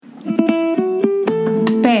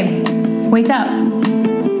Wake up.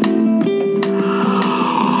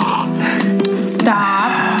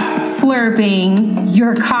 Stop slurping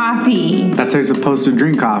your coffee. That's how you're supposed to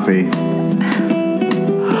drink coffee.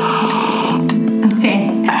 Okay,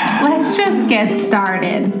 let's just get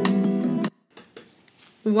started.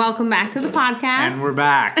 Welcome back to the podcast. And we're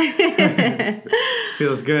back.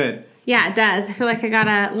 Feels good. Yeah, it does. I feel like I got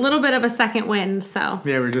a little bit of a second wind, so.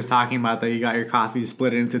 Yeah, we were just talking about that you got your coffee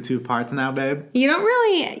split into two parts now, babe. I don't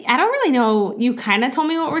really know. You kind of told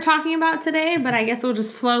me what we're talking about today, but I guess we'll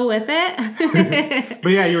just flow with it.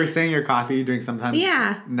 But yeah, you were saying your coffee you drink sometimes.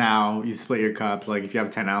 Yeah. Now you split your cups. Like if you have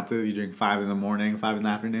 10 ounces, you drink 5 in the morning, 5 in the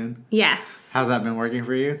afternoon. Yes. How's that been working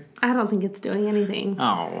for you? I don't think it's doing anything.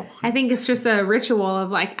 Oh. I think it's just a ritual of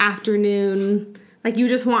like afternoon. Like you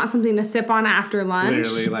just want something to sip on after lunch.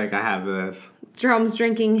 Literally, like I have this. Jerome's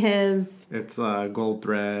drinking his. It's a Gold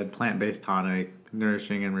Thread plant-based tonic,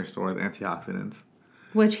 nourishing and restore the antioxidants.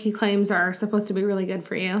 Which he claims are supposed to be really good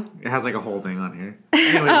for you. It has like a whole thing on here.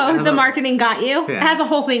 Anyway, The marketing got you? Yeah. It has a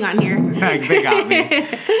whole thing on here. They got me.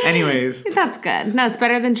 Anyways. That's good. No, it's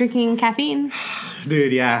better than drinking caffeine.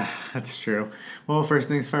 Dude, yeah, that's true. Well, first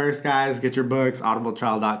things first, guys, get your books,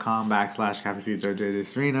 audibletrial.com/Cafecito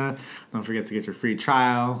Serena. Don't forget to get your free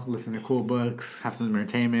trial, listen to cool books, have some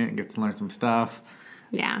entertainment, get to learn some stuff.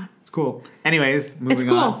 Yeah. It's cool. Anyways, moving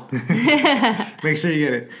cool. on. Make sure you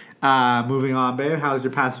get it. Moving on, babe. How was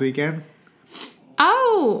your past weekend?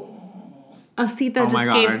 Oh, Osito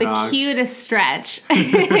just gave the dog. cutest stretch.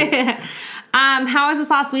 How was this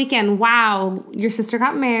last weekend? Wow, your sister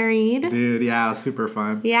got married. Dude, yeah, it was super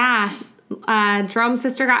fun. Yeah. Jerome's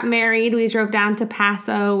sister got married. We drove down to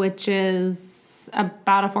Paso, which is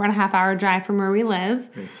about a 4.5-hour drive from where we live.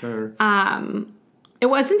 Yes, sir. It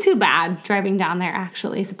wasn't too bad driving down there,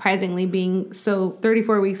 actually, surprisingly, being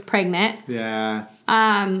 34 weeks pregnant. Yeah.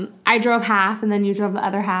 I drove half, and then you drove the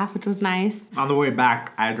other half, which was nice. On the way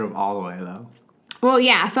back, I drove all the way, though. Well,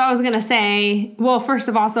 yeah, so I was going to say, well, first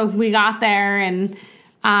of all, so we got there, and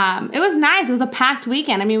it was nice. It was a packed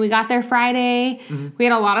weekend. I mean, we got there Friday. Mm-hmm. We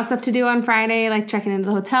had a lot of stuff to do on Friday, like checking into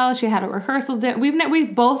the hotel. She had a rehearsal.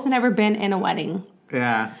 We've both never been in a wedding.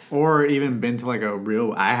 Yeah, or even been to like a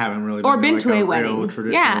real. I haven't really been to a wedding, wedding.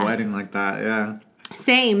 Traditional wedding like that. Yeah,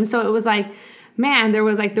 same. So it was like, man, there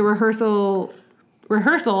was like the rehearsal,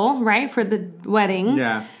 right, for the wedding.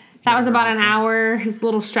 Yeah, that was about an hour. It was a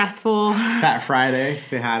little stressful. That Friday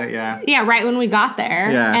they had it. Yeah. Yeah, right when we got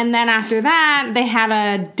there. Yeah. And then after that, they had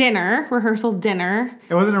a rehearsal dinner.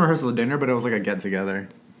 It wasn't a rehearsal dinner, but it was like a get together.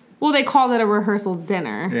 Well, they called it a rehearsal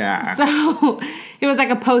dinner. Yeah. So it was like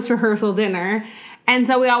a post-rehearsal dinner. And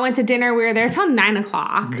so we all went to dinner. We were there till 9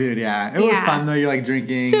 o'clock. Dude, yeah. It was fun, though. You're, like,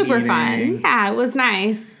 drinking, super eating. fun. Yeah, it was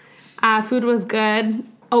nice. Food was good.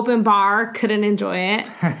 Open bar. Couldn't enjoy it.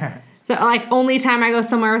 The only time I go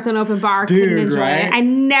somewhere with an open bar, couldn't enjoy it. I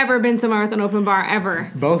never been somewhere with an open bar,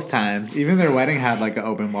 ever. Both times. Even their wedding had, like, an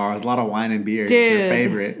open bar with a lot of wine and beer. Dude. Your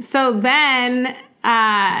favorite. So then,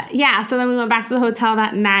 so then we went back to the hotel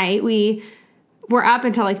that night. We were up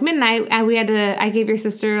until like midnight, and I gave your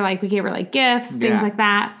sister, we gave her gifts, things like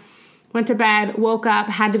that. Went to bed, woke up,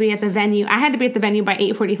 had to be at the venue. I had to be at the venue by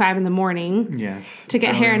 8:45 in the morning. Yes. To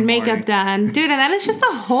get hair and makeup done. Dude, and then it's just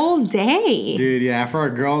a whole day. Dude, yeah, for a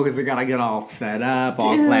girl, because they gotta get all set up,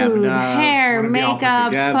 all glammed up. Hair,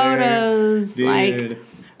 makeup, photos. Dude.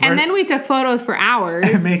 And then we took photos for hours.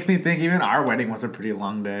 It makes me think even our wedding was a pretty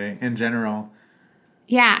long day in general.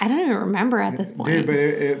 Yeah, I don't even remember at this point. Dude, but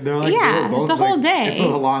they're like, yeah, they were both it's a whole day. It's a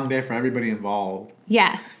long day for everybody involved.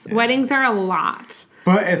 Yes, weddings are a lot.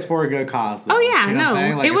 But it's for a good cause, though. Oh, yeah, you know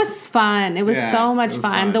no, it was fun. It was so much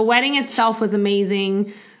fun. The wedding itself was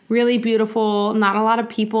amazing, really beautiful. Not a lot of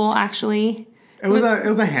people, actually. It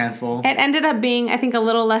was a handful. It ended up being, I think, a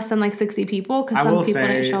little less than 60 people because some people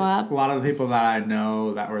didn't show up. A lot of the people that I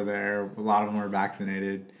know that were there, a lot of them were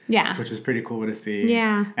vaccinated. Yeah. Which is pretty cool to see.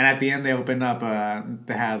 Yeah. And at the end, they opened up,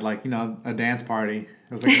 they had a dance party. It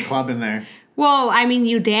was like a club in there. Well, I mean,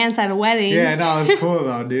 you dance at a wedding. Yeah, no, it was cool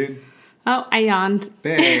though, dude. Oh, I yawned.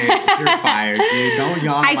 Hey, you're fired, dude. Don't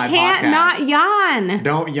yawn on my podcast. I can't not yawn.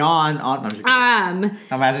 Don't yawn on... I'm just kidding.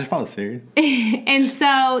 Imagine if I was serious. And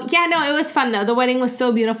so, yeah, no, it was fun, though. The wedding was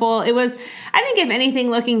so beautiful. It was... I think, if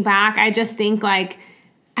anything, looking back, I just think, I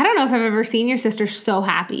don't know if I've ever seen your sister so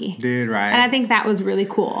happy. Dude, right. And I think that was really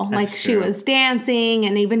cool. That's she true. was dancing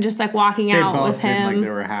and even just, walking out with him. They both seemed like they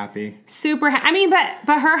were happy. Super I mean, but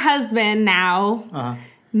her husband now...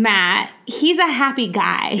 Matt, he's a happy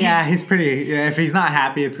guy. Yeah, he's pretty. Yeah, if he's not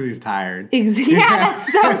happy, it's because he's tired. Yeah, that's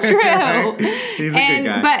so true. He's a good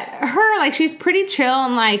guy. But her, she's pretty chill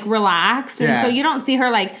and relaxed, and so you don't see her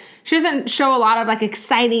she doesn't show a lot of like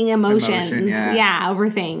exciting emotions. Over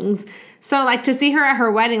things. So like to see her at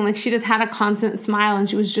her wedding, like she just had a constant smile and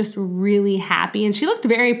she was just really happy and she looked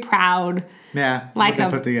very proud. Yeah, like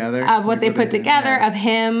what they put together. Of what they put together, yeah. of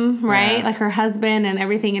him, right? Yeah. Like her husband and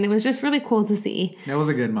everything. And it was just really cool to see. It was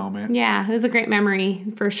a good moment. Yeah, it was a great memory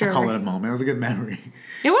for sure. I call it a moment. It was a good memory.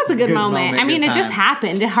 It was a good moment. I mean, it just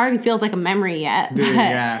happened. It hardly feels like a memory yet. Dude,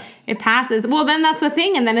 yeah. It passes. Well, then that's the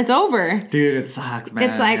thing, and then it's over. Dude, it sucks, man.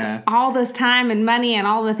 It's like all this time and money and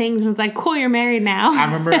all the things, and it's like, cool, you're married now. I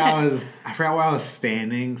remember I forgot where I was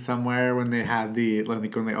standing somewhere when they had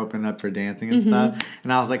when they opened up for dancing and stuff,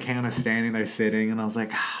 and I was like kind of standing there sitting, and I was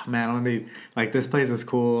like, man, I want to be like, this place is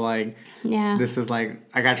cool, like, this is like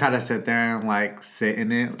I try to sit there and like sit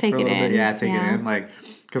in it take for a it little in. bit, take it in, like.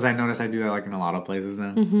 Because I notice I do that like in a lot of places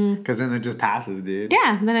now. Because then it just passes, dude.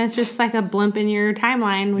 Yeah, then it's just like a blimp in your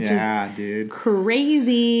timeline, which is dude.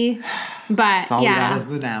 Crazy. But all we got is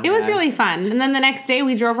the now, it was guys. really fun. And then the next day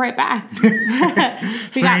we drove right back. we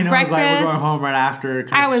Serena got breakfast. was like, we're going home right after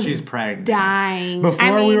because she's pregnant. Dying.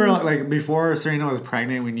 Before Serena was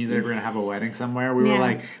pregnant, we knew they were going to have a wedding somewhere. We were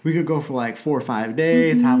like, we could go for like 4 or 5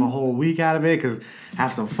 days, have a whole week out of it, because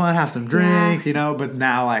have some fun, have some drinks, you know. But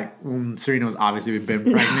now, like, when Serena was obviously been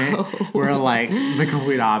pregnant, we're like the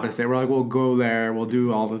complete opposite. We're like, we'll go there, we'll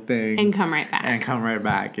do all the things. And come right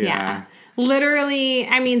back. Yeah. Literally,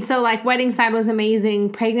 I mean, so like wedding side was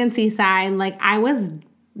amazing. Pregnancy side, like I was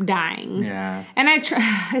dying. Yeah. And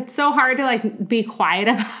it's so hard to like be quiet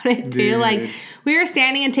about it too. Dude. Like we were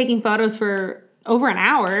standing and taking photos for over an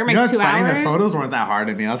hour, like 2 hours. Funny, the photos weren't that hard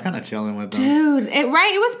to me. I was kind of chilling with them. Dude, it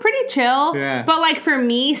was pretty chill. Yeah. But like for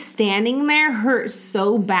me, standing there hurt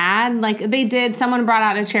so bad. Like someone brought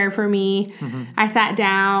out a chair for me. I sat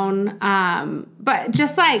down. But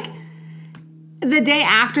just like the day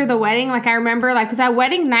after the wedding, like I remember like that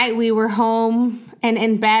wedding night, we were home and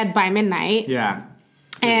in bed by midnight. Yeah.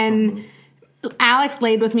 And Alex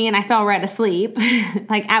laid with me and I fell right asleep.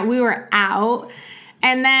 We were out.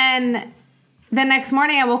 And then the next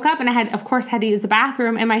morning I woke up and I had to use the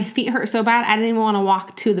bathroom and my feet hurt so bad I didn't even want to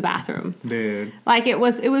walk to the bathroom. Dude. Like it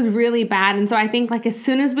was really bad. And so I think like as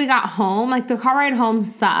soon as we got home, like the car ride home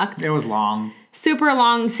sucked. It was long. Super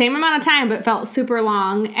long, same amount of time, but felt super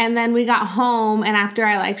long. And then we got home, and after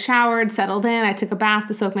I like showered, settled in, I took a bath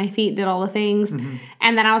to soak my feet, did all the things.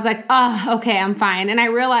 And then I was like, oh, okay, I'm fine. And I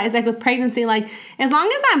realized like with pregnancy, like as long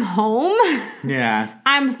as I'm home,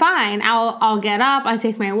 I'm fine. I'll get up, I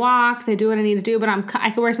take my walks, I do what I need to do, but I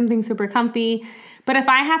can wear something super comfy. But if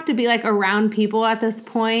I have to be like around people at this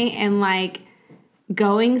point and like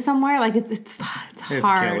going somewhere, like it's hard. It's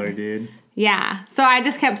killer, dude. Yeah. So I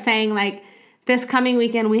just kept saying like, this coming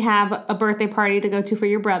weekend, we have a birthday party to go to for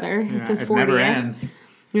your brother. Yeah, it's his 40th. It never ends.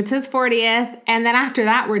 It's his 40th. And then after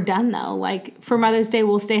that, we're done, though. Like, for Mother's Day,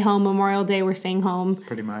 we'll stay home. Memorial Day, we're staying home.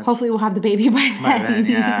 Pretty much. Hopefully, we'll have the baby by then. By then,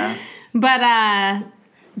 yeah. But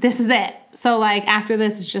this is it. So, like, after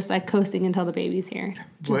this, it's just, like, coasting until the baby's here.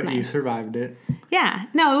 Nice. You survived it. Yeah.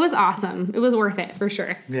 No, it was awesome. It was worth it, for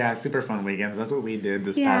sure. Yeah, super fun weekends. That's what we did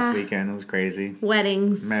this past weekend. It was crazy.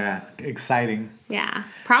 Weddings. Yeah, exciting. Yeah.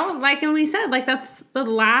 Probably, like, and we said, like, that's the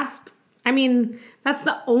last, that's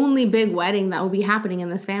the only big wedding that will be happening in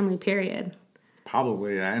this family, period.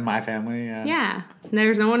 Probably, yeah. In my family, yeah. Yeah.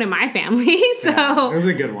 There's no one in my family, so. Yeah, it was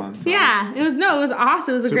a good one. So. Yeah. It was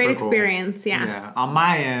awesome. It was a great experience. Cool. Yeah. On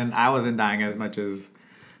my end, I wasn't dying as much as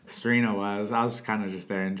Serena was. I was kind of just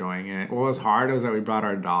there enjoying it. What was hard was that we brought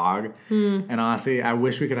our dog. And honestly, I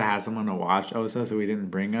wish we could have had someone to watch Osa so we didn't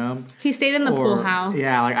bring him. He stayed in the pool house.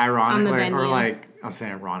 Yeah, like ironically. On the venue. Or like, I'll say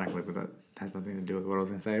ironically, but that has nothing to do with what I was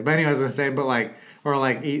going to say. But anyway, I was going to say, but like, or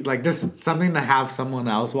like, eat, like just something to have someone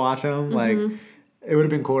else watch him. Like, it would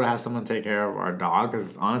have been cool to have someone take care of our dog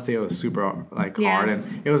because honestly, it was super like hard,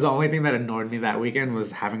 and it was the only thing that annoyed me that weekend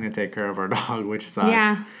was having to take care of our dog, which sucks.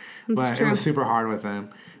 Yeah, but true. It was super hard with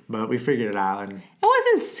him. But we figured it out, and it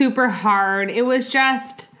wasn't super hard. It was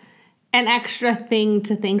just an extra thing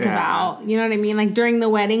to think about. You know what I mean? Like during the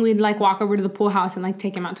wedding, we'd like walk over to the pool house and like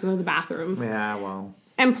take him out to go to the bathroom. Yeah, well.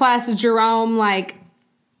 And plus, Jerome, like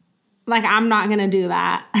I'm not gonna do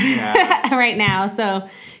that right now. So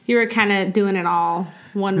you were kind of doing it all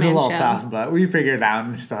one man show. It was a little tough, but we figured it out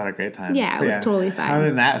and we still had a great time. Yeah, it was totally fun. Other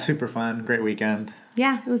than that, super fun, great weekend.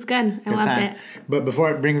 Yeah, it was good. I loved it. But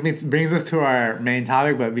before it brings us to our main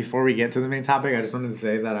topic, but before we get to the main topic, I just wanted to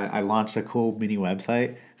say that I launched a cool mini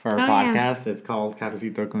website for our podcast. Yeah. It's called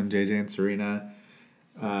Cafecito con JJ and Serena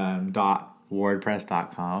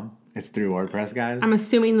 .wordpress.com. It's through WordPress, guys. I'm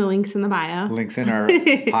assuming the link's in the bio. Links in our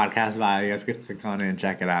podcast bio. You guys can click on it and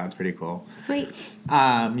check it out. It's pretty cool. Sweet.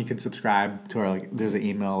 You can subscribe to our, there's an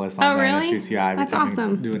email list on there that shoots you out every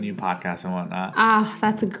time we do a new podcast and whatnot. Oh,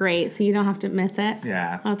 that's great. So you don't have to miss it.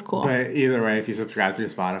 Yeah. That's cool. But either way, if you subscribe through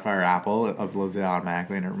Spotify or Apple, it uploads it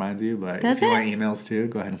automatically and it reminds you. But if you want emails too,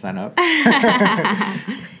 go ahead and sign up.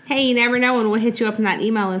 Hey, you never know when we'll hit you up in that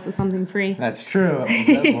email list with something free. That's true.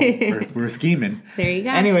 We're scheming. There you go.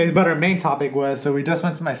 Anyways, but our main topic was, so we just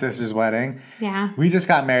went to my sister's wedding. Yeah. We just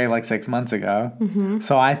got married like 6 months ago. Mm-hmm.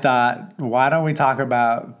 So I thought, why don't we talk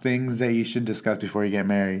about things that you should discuss before you get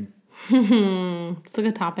married? It's a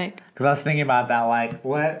good topic. Because I was thinking about that,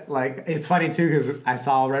 it's funny too, because I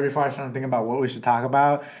saw, right before I was trying to think about what we should talk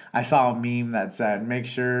about, I saw a meme that said, make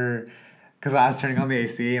sure, because I was turning on the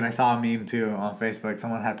AC, and I saw a meme too on Facebook.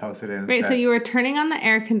 Someone had posted it. And Wait, said, so you were turning on the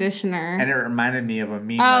air conditioner. and it reminded me of a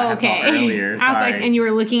meme that I had saw earlier. I was like, and you were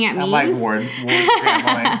looking at memes? I'm like word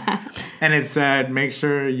scrambling. And it said, make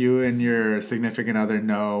sure you and your significant other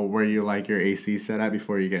know where you like your AC set at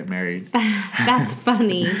before you get married. That's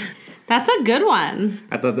funny. That's a good one.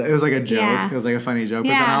 I thought that it was like a joke. Yeah. It was like a funny joke.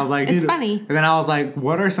 Yeah, but then I was like, dude. it's funny. And then I was like,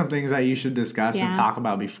 what are some things that you should discuss and talk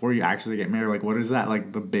about before you actually get married? Like, what is that?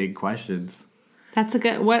 Like, the big questions. That's a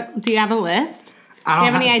good. What do you have a list? Do you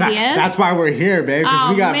have any ideas? ideas? That's why we're here, babe.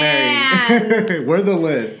 Because we got married. We're the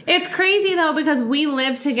list. It's crazy though, because we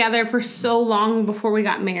lived together for so long before we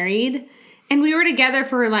got married, and we were together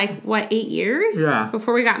for 8 years? Yeah.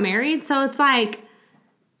 Before we got married. So it's like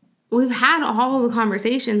we've had all the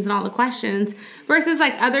conversations and all the questions versus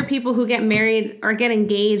other people who get married or get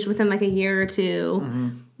engaged within a year or two. Mm-hmm.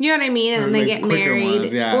 You know what I mean? And then they get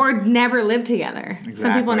married or never live together. Exactly.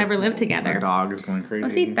 Some people never live together. My dog is going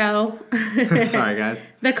crazy. Osito. Sorry, guys.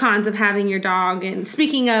 The cons of having your dog. And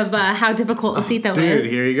speaking of how difficult Osito is. Dude,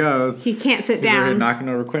 here he goes. He can't sit down. He's knocking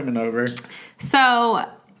our equipment over. So,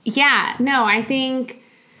 yeah. No, I think...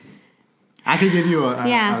 I could give you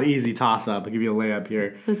a easy toss-up. I'll give you a layup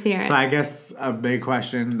here. Let's hear it. So I guess a big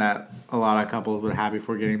question that a lot of couples would have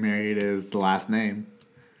before getting married is the last name.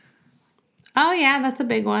 Oh, yeah, that's a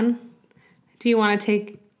big one. Do you want to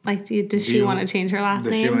take, does she want to change her last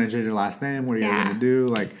name? Does she want to change her last name? What are you guys going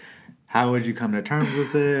to do? How would you come to terms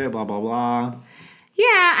with it? Blah, blah, blah.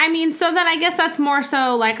 Yeah, I mean, so then I guess that's more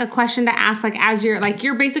so a question to ask, as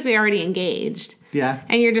you're basically already engaged. Yeah.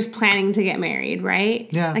 And you're just planning to get married, right?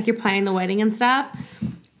 Yeah. You're planning the wedding and stuff.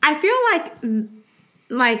 I feel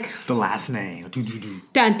like... The last name.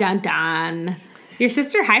 Dun, dun, dun. Your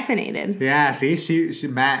sister hyphenated. Yeah, see, she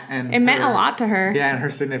Matt and it meant a lot to her. Yeah, and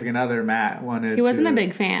her significant other Matt wanted. He wasn't a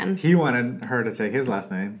big fan. He wanted her to take his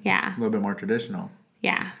last name. Yeah, a little bit more traditional.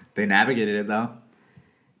 Yeah, they navigated it though.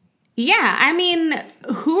 Yeah, I mean,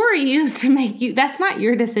 who are you to make you? That's not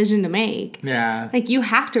your decision to make. Yeah, you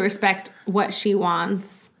have to respect what she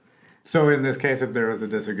wants. So in this case, if there was a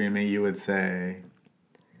disagreement, you would say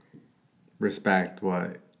respect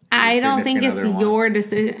what. I don't think it's your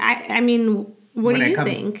decision. I mean. What do you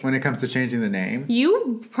think? When it comes to changing the name?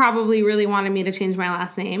 You probably really wanted me to change my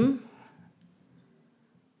last name.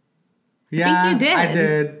 Yeah, I think you did. I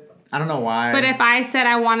did. I don't know why. But if I said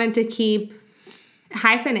I wanted to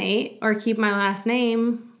hyphenate or keep my last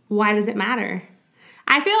name, why does it matter?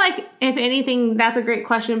 I feel like, if anything, that's a great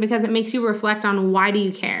question because it makes you reflect on why do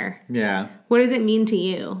you care? Yeah. What does it mean to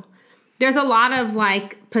you? There's a lot of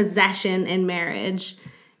possession in marriage.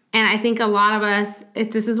 And I think a lot of us,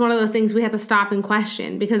 this is one of those things we have to stop and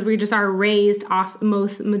question because we just are raised off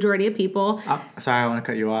majority of people. Sorry, I want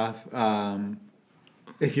to cut you off.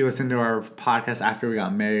 If you listen to our podcast after we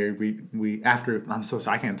got married, I'm so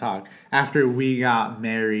sorry, I can't talk. After we got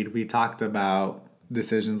married, we talked about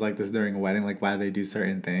decisions like this during a wedding, why they do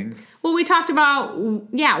certain things. Well, we talked about,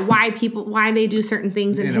 why they do certain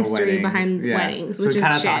things in history behind weddings, so which we is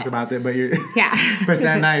kind of talked about it, but you're... Yeah. But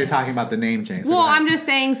then now you're talking about the name change. So well, I'm just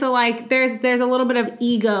saying, so there's a little bit of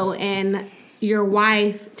ego in your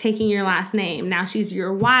wife taking your last name. Now she's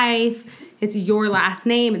your wife. It's your last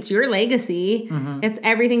name. It's your legacy. Mm-hmm. It's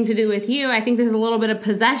everything to do with you. I think there's a little bit of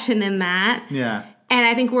possession in that. Yeah. And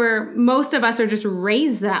I think most of us are just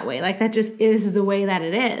raised that way. That just is the way that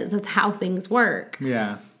it is. That's how things work.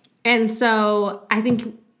 Yeah. And so I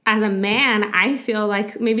think as a man, I feel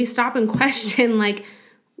maybe stop and question,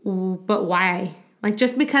 but why?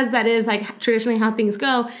 Just because that is traditionally how things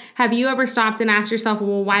go, have you ever stopped and asked yourself,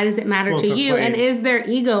 well, why does it matter to you? And is there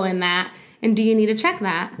ego in that? And do you need to check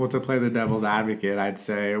that? Well, to play the devil's advocate, I'd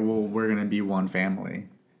say, well, we're going to be one family.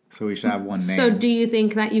 So we should have one name. So do you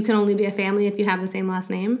think that you can only be a family if you have the same last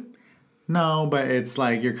name? No, but it's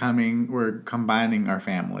we're combining our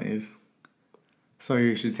families. So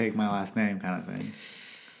you should take my last name kind of thing.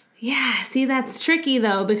 Yeah, see, that's tricky,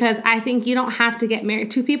 though, because I think you don't have to get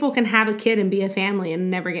married. Two people can have a kid and be a family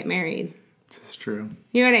and never get married. This is true.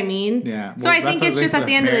 You know what I mean? Yeah. So I think it's just at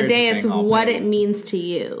the end of the day, it's what it means to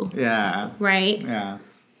you. Yeah. Right? Yeah.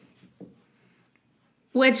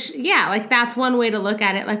 Which, yeah, like that's one way to look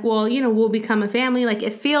at it. Like, well, you know, we'll become a family. Like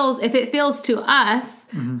if it feels to us,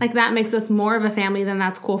 like that makes us more of a family, then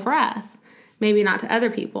that's cool for us. Maybe not to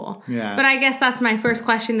other people. Yeah. But I guess that's my first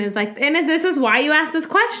question is like, and this is why you asked this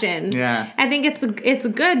question. Yeah. I think it's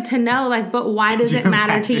good to know, like, but why does it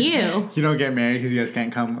matter to you? You don't get married because you guys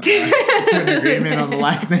can't come to an agreement on the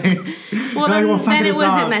last name. Well, then it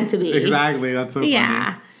wasn't meant to be. Exactly. That's so funny.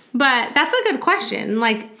 Yeah. But that's a good question.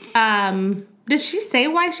 Like, did she say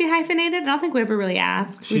why she hyphenated? I don't think we ever really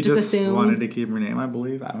asked. She just assumed. Wanted to keep her name, I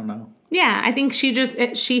believe. I don't know. Yeah, I think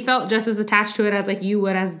she felt just as attached to it as like you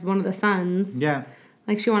would as one of the sons. Yeah.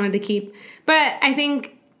 Like she wanted to keep. But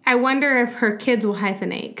I wonder if her kids will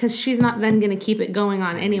hyphenate because she's not then going to keep it going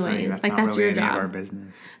on anyways. That's like not that's really your job. Of our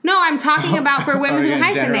business. No, I'm talking about for women who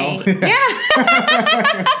hyphenate.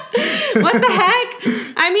 Yeah. What the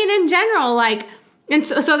heck? I mean, in general, like. And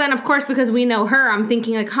so then, of course, because we know her, I'm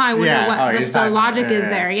thinking like, I wonder what the logic is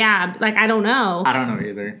there. Yeah, like I don't know. I don't know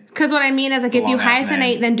either. Because what I mean is like if you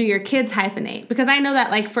hyphenate, then do your kids hyphenate? Because I know that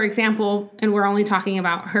like, for example, and we're only talking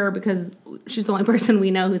about her because she's the only person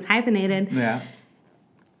we know who's hyphenated. Yeah.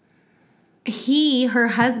 Her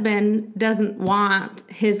husband doesn't want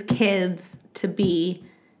his kids to be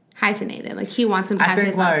hyphenated. Like he wants him to have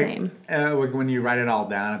his last name. Like when you write it all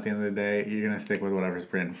down at the end of the day, you're going to stick with whatever's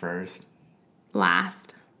written first.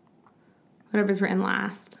 Last. Whatever's written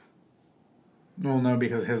last. Well, no,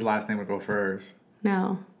 because his last name would go first.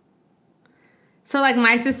 No. So, like,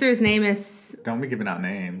 my sister's name is... Don't be giving out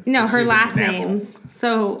names. No, her last names.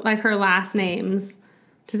 So, like, her last names.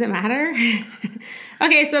 Does it matter?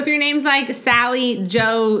 Okay, so if your name's, like, Sally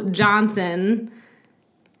Joe Johnson...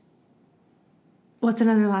 What's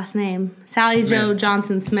another last name? Sally Smith. Joe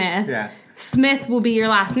Johnson Smith. Yeah. Smith will be your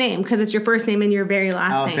last name because it's your first name and your very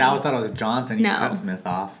last name. Oh, see, I always thought it was Johnson. You cut Smith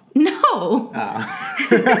off. No. Oh.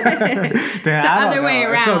 The other way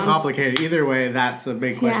around. It's so complicated. Either way, that's a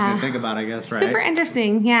big question to think about, I guess, right? Super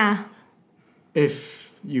interesting, yeah.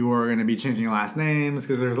 If you are going to be changing your last names,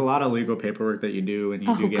 because there's a lot of legal paperwork that you do when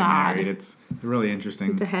you do get married. It's really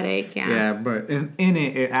interesting. It's a headache, yeah. Yeah, but in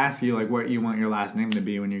it asks you, like, what you want your last name to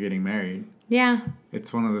be when you're getting married. Yeah.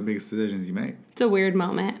 It's one of the biggest decisions you make. It's a weird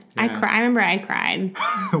moment. Yeah. I remember I cried.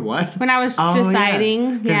 What? When I was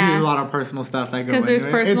deciding. Because there's a lot of personal stuff that go into it. Because there's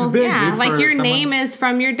personal, it's big, like your name is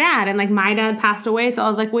from your dad. And like my dad passed away. So I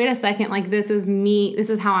was like, wait a second. Like this is me. This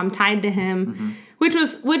is how I'm tied to him. Mm-hmm.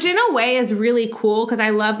 Which in a way is really cool because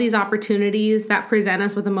I love these opportunities that present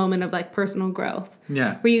us with a moment of like personal growth.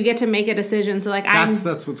 Yeah. Where you get to make a decision. So like that's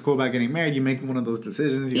what's cool about getting married. You make one of those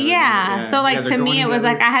decisions. So like to me it was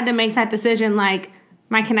like I had to make that decision like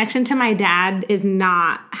my connection to my dad is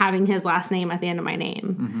not having his last name at the end of my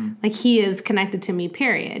name. Mm-hmm. Like he is connected to me,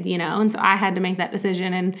 period, you know? And so I had to make that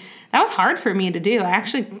decision and that was hard for me to do. I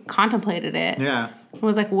actually contemplated it. Yeah. I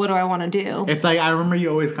was like, what do I want to do? It's like, I remember you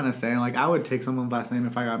always kind of saying, like, I would take someone's last name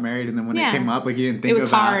if I got married. And then when it came up, like, you didn't think about it. It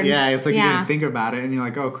was hard. Yeah, it's like you didn't think about it. And you're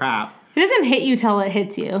like, oh, crap. It doesn't hit you till it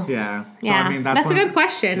hits you. Yeah. So, I mean, that's a good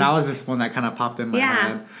question. That was just one that kind of popped in my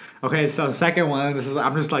head. Okay, so second one,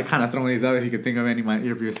 I'm just, like, kind of throwing these out if you could think of any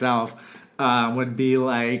of yourself, would be,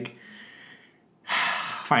 like,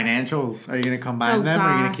 financials. Are you going to combine them or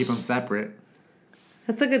are you going to keep them separate?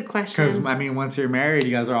 That's a good question. Because, I mean, once you're married,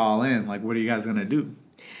 you guys are all in. Like, what are you guys going to do?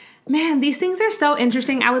 Man, these things are so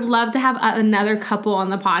interesting. I would love to have another couple on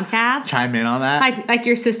the podcast. Chime in on that. Like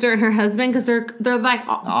your sister and her husband, because they're like,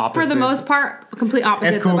 for the most part, complete opposites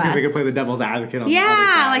of us. It's cool because they can play the devil's advocate on the other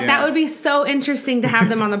side. That would be so interesting to have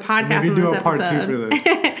them on the podcast. Maybe do a part 2 for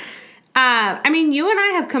this. I mean, you and I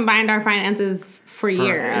have combined our finances for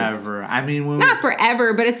years. Forever. I mean, not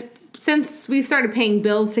forever, but it's since we've started paying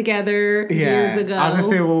bills together years ago. I was going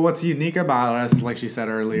to say, well, what's unique about us, like she said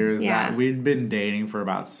earlier, is that we'd been dating for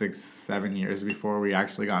about 6-7 years before we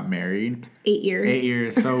actually got married. 8 years. 8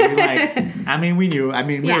 years. So we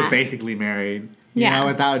we were basically married, you know,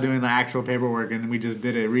 without doing the actual paperwork, and we just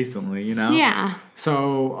did it recently, you know? Yeah.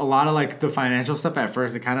 So a lot of like the financial stuff at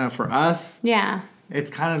first, it kind of, for us, it's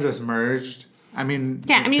kind of just merged. I mean,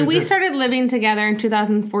 we started living together in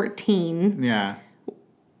 2014. Yeah.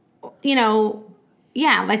 You know,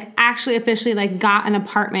 like actually officially like got an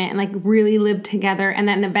apartment and like really lived together. And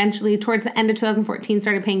then eventually towards the end of 2014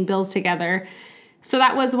 started paying bills together. So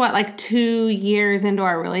that was like 2 years into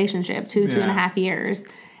our relationship, 2.5 years.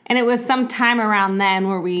 And it was sometime around then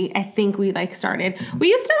where I think we like started. You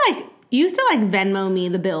used to like Venmo me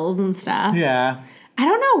the bills and stuff. Yeah. I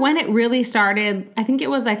don't know when it really started. I think it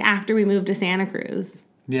was like after we moved to Santa Cruz.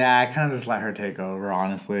 Yeah, I kind of just let her take over,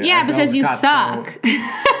 honestly. Yeah, because you suck.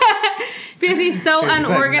 Because he's so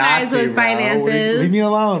unorganized with finances. Leave me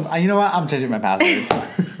alone. You know what? I'm changing my passwords.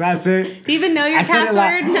 That's it. Do you even know your password?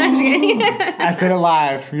 I said it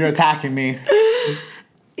live. You're attacking me.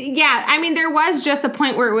 Yeah, I mean, there was just a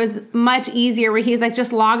point where it was much easier where he's like,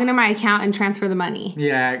 just log into my account and transfer the money.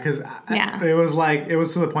 Yeah, because it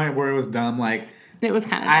was to the point where it was dumb. Like, it was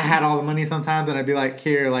kind of I had all the money sometimes, and I'd be like,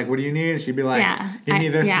 here, like, what do you need? And she'd be like, give me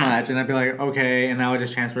this much. And I'd be like, okay. And I would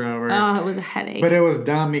just transfer it over. Oh, it was a headache. But it was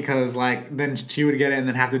dumb because, like, then she would get it and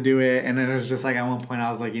then have to do it. And then it was just like, at one point,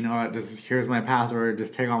 I was like, you know what? Just here's my password.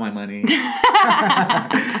 Just take all my money.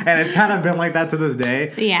 And it's kind of been like that to this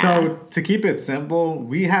day. Yeah. So to keep it simple,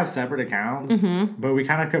 we have separate accounts, but we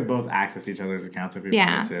kind of could both access each other's accounts if we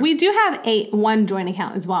wanted to. We do have one joint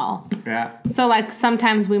account as well. Yeah. So, like,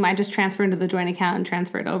 sometimes we might just transfer into the joint account and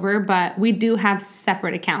transfer it over, but we do have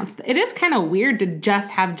separate accounts. It is kind of weird to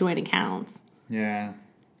just have joint accounts. Yeah.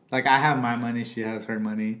 Like, I have my money, she has her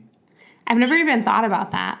money. I've never even thought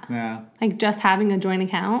about that. Yeah. Like, just having a joint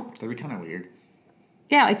account. That'd be kind of weird.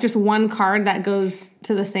 Yeah, like just one card that goes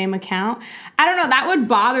to the same account. I don't know. That would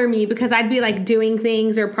bother me because I'd be like doing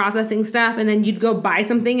things or processing stuff, and then you'd go buy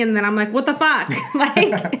something, and then I'm like, "What the fuck?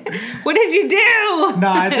 Like, what did you do?"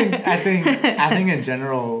 No, I think in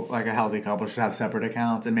general, like a healthy couple should have separate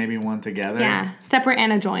accounts and maybe one together. Yeah, separate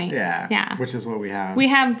and a joint. Yeah. Which is what we have. We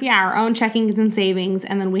have our own checkings and savings,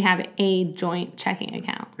 and then we have a joint checking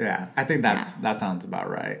account. Yeah, I think that sounds about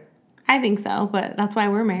right. I think so, but that's why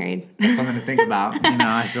we're married. That's something to think about. You know,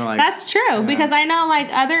 I feel like that's true because I know like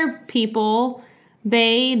other people,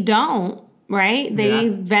 they don't, right? They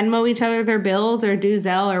Venmo each other their bills or do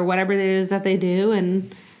Zelle or whatever it is that they do,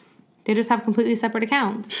 and they just have completely separate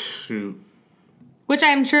accounts. Shoot. Which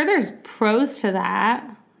I'm sure there's pros to that,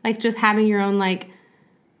 like just having your own like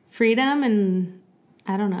freedom, and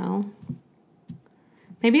I don't know.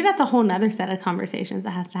 Maybe that's a whole nother set of conversations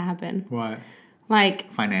that has to happen. What?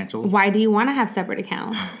 Like financials. Why do you want to have separate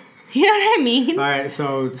accounts? You know what I mean? All right.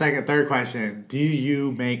 So third question: do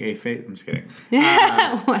you make a I'm just kidding.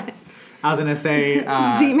 What? I was gonna say.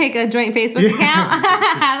 Do you make a joint Facebook account?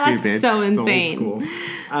 That's stupid. So insane. It's old school.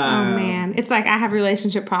 Oh man, it's like I have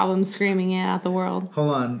relationship problems screaming it out the world.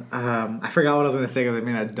 Hold on. I forgot what I was gonna say because I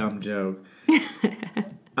made that dumb joke.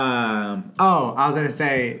 I was gonna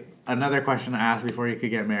say. Another question I asked before you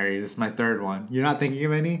could get married. This is my third one. You're not thinking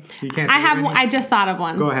of any? You can't. I just thought of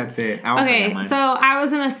one. Go ahead, say it. Okay, so I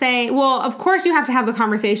was gonna say, well, of course you have to have the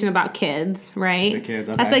conversation about kids, right? The kids,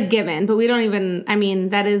 okay. That's a given, but we don't even. I mean,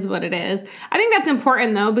 that is what it is. I think that's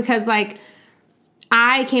important though because like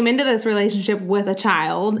I came into this relationship with a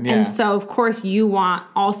child, and so of course you want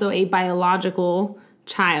also a biological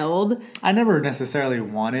child. I never necessarily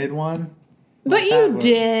wanted one. But you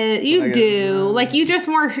did. You do. Like, you just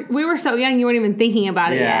weren't... We were so young, you weren't even thinking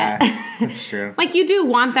about it yet. Yeah, that's true. Like, you do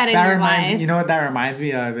want that in your life. You know what that reminds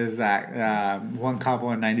me of is that one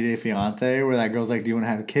couple in 90 Day Fiancé where that girl's like, do you want to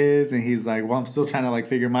have kids? And he's like, well, I'm still trying to, like,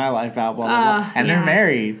 figure my life out, blah, blah, blah. And they're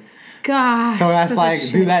married. Gosh. So that's like,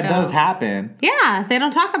 dude, that does happen. Yeah, they don't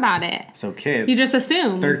talk about it. So kids. You just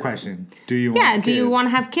assume. Third question. Do you want kids? Do you want to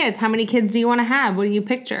have kids? How many kids do you want to have? What do you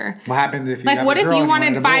picture? What happens if you like, have what a if girl you and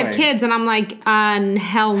wanted 5 kids and I'm like,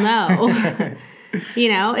 hell no. You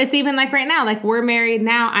know, it's even like right now, like we're married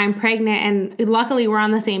now, I'm pregnant, and luckily we're on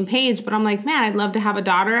the same page, but I'm like, man, I'd love to have a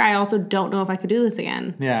daughter. I also don't know if I could do this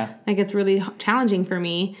again. Yeah. Like, it's really challenging for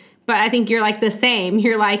me. But I think you're like the same.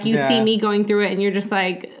 You're like, you see me going through it and you're just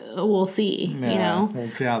like, we'll see, you know?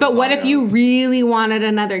 We'll see how but what if you really wanted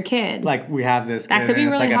another kid? Like, we have this kid, that could be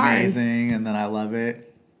really it's like hard. Amazing, and then I love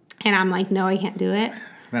it. And I'm like, no, I can't do it.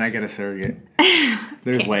 Then I get a surrogate.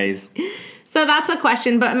 There's ways. So that's a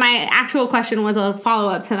question, but my actual question was a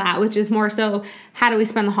follow-up to that, which is more so, how do we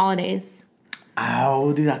spend the holidays?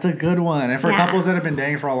 Oh, dude, that's a good one. And for couples that have been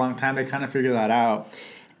dating for a long time, they kind of figure that out.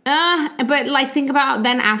 But like, think about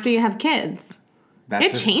then after you have kids.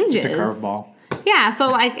 It changes. It's a curveball. Yeah, so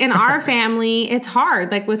like in our family, it's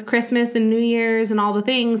hard. Like with Christmas and New Year's and all the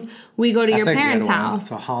things, we go to your parents' house.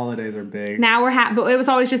 So holidays are big. Now but it was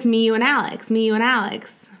always just me, you, and Alex,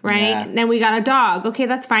 right? Yeah. And then we got a dog. Okay,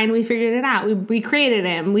 that's fine. We figured it out. We created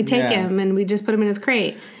him. We take him and we just put him in his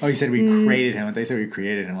crate. Oh, you said we created him. They said we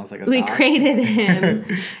created him. I was like, we created him.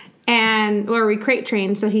 Or we crate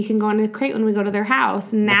train so he can go in a crate when we go to their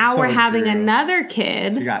house. Now we're having another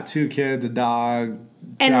kid. So you got 2 kids, a dog.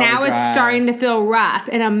 And now it's starting to feel rough.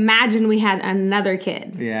 And imagine we had another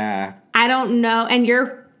kid. Yeah. I don't know. And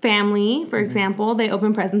you're family, for example, they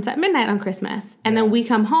open presents at midnight on Christmas. And then we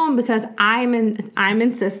come home because I'm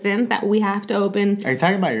insistent that we have to open. Are you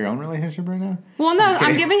talking about your own relationship right now? Well, no,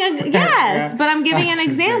 I'm giving but I'm giving an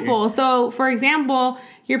example. So, for example,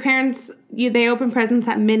 your parents, they open presents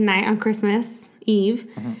at midnight on Christmas Eve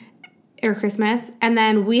or Christmas. And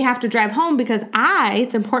then we have to drive home because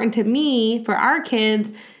it's important to me, for our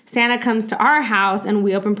kids, Santa comes to our house and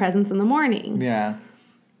we open presents in the morning. Yeah.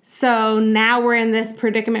 So now we're in this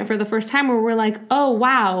predicament for the first time where we're like, oh,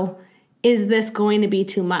 wow, is this going to be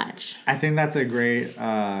too much? I think that's a great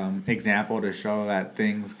example to show that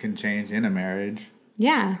things can change in a marriage.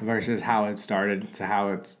 Yeah. Versus how it started to how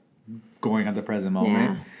it's going at the present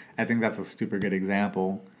moment. Yeah. I think that's a super good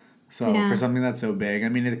example. So for something that's so big, I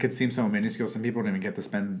mean, it could seem so minuscule. Some people don't even get to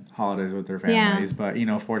spend holidays with their families. But,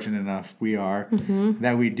 fortunate enough we are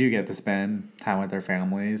that we do get to spend time with our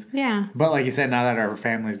families. Yeah. But like you said, now that our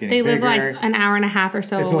family's getting bigger. They live like an hour and a half or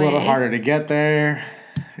so It's away. a little harder to get there.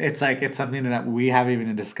 It's like, it's something that we haven't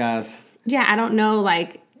even discussed. Yeah, I don't know,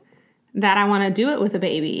 that I want to do it with a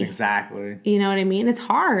baby. Exactly. You know what I mean? It's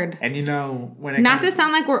hard. And when it not to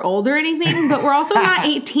sound like we're old or anything, but we're also not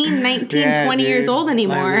 18, 19, 20 years old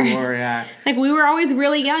anymore. Like we were, yeah. Like we were always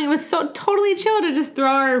really young. It was so totally chill to just throw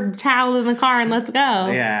our child in the car and let's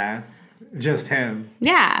go. Yeah. Just him.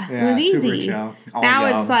 Yeah. It was easy. Super chill.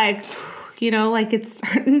 Now it's like, it's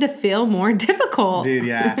starting to feel more difficult. Dude,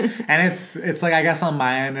 yeah. And it's like, I guess on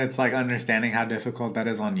my end, it's like understanding how difficult that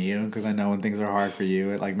is on you. Because I know when things are hard for you,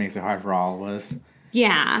 it like makes it hard for all of us.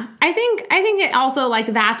 Yeah. I think it also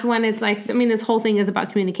that's when it's like, this whole thing is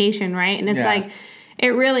about communication, right? And it's like, it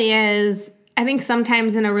really is. I think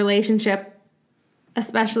sometimes in a relationship,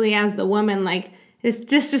 especially as the woman, it's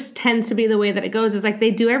just tends to be the way that it goes. Is like they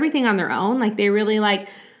do everything on their own. Like they really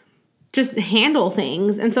just handle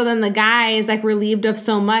things. And so then the guy is relieved of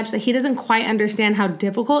so much that he doesn't quite understand how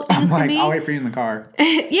difficult things can be. I'll wait for you in the car.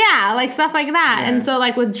 Yeah, stuff like that. Yeah. And so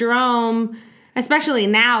with Jerome, especially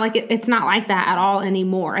now, it's not like that at all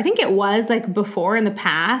anymore. I think it was before in the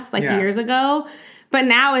past, years ago. But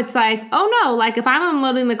now it's oh no, if I'm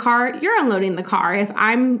unloading the car, you're unloading the car. If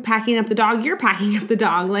I'm packing up the dog, you're packing up the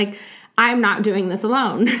dog. I'm not doing this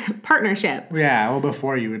alone. Partnership. Yeah, well,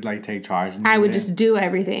 before you would take charge. I would just do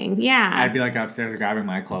everything. Yeah. I'd be upstairs grabbing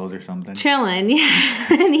my clothes or something. Chilling, yeah.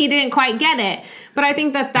 And he didn't quite get it. But I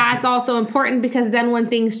think that's also important because then when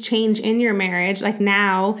things change in your marriage,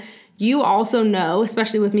 now you also know,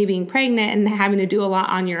 especially with me being pregnant and having to do a lot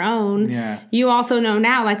on your own. Yeah. You also know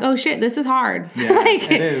now, oh shit, this is hard. Yeah,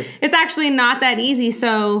 it is. It's actually not that easy.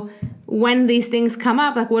 So when these things come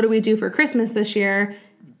up, what do we do for Christmas this year?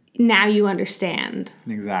 Now you understand.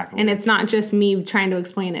 Exactly. And it's not just me trying to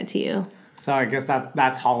explain it to you. So I guess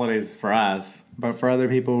that's holidays for us. But for other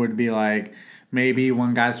people it would be maybe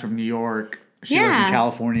one guy's from New York. She lives in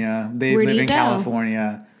California. They live in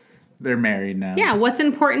California. They're married now. Yeah. What's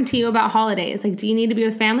important to you about holidays? Do you need to be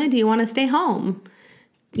with family? Do you want to stay home?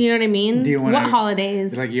 You know what I mean? What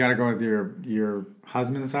holidays? It's you got to go with your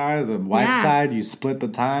husband's side or the wife's side. You split the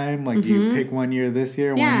time. You pick 1 year this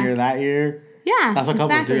year, 1 year that year. Yeah, that's what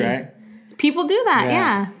couples do, right? People do that,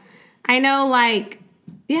 yeah. I know,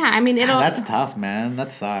 That's tough, man.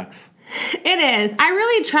 That sucks. It is. I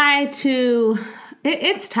really try to...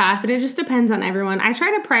 It's tough, and it just depends on everyone. I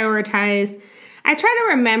try to prioritize... I try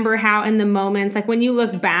to remember how in the moments, when you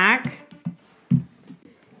look back,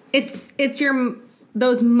 it's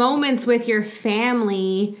those moments with your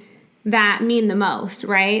family that mean the most,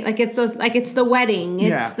 right? It's those, it's the wedding,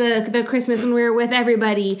 it's the Christmas when we were with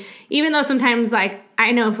everybody. Even though sometimes,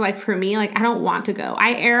 I know if, for me, I don't want to go.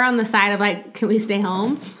 I err on the side of can we stay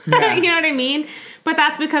home? Yeah. You know what I mean? But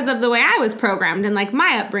that's because of the way I was programmed and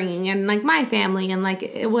my upbringing and my family and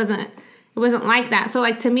it wasn't like that.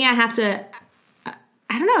 So to me, I have to.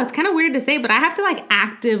 I don't know. It's kind of weird to say, but I have to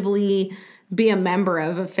actively be a member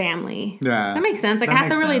of a family. Yeah. Does that make sense? I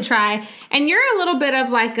have to really try. And you're a little bit of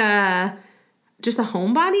just a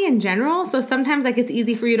homebody in general. So sometimes it's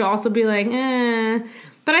easy for you to also be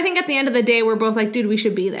But I think at the end of the day, we're both dude, we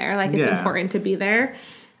should be there. It's important to be there.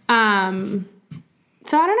 So I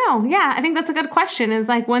don't know. Yeah, I think that's a good question is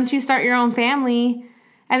once you start your own family,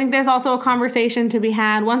 I think there's also a conversation to be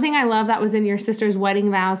had. One thing I love that was in your sister's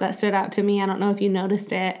wedding vows that stood out to me. I don't know if you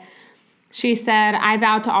noticed it. She said, I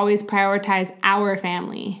vow to always prioritize our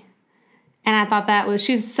family. And I thought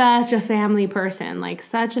she's such a family person,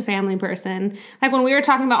 such a family person. When we were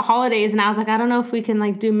talking about holidays and I was I don't know if we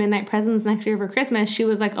can do midnight presents next year for Christmas. She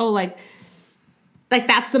was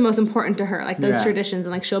that's the most important to her, those traditions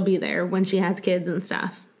and she'll be there when she has kids and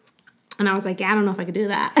stuff. And I was I don't know if I could do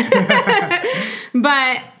that.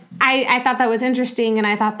 But I thought that was interesting and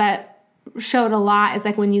I thought that showed a lot is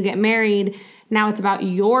like when you get married, now it's about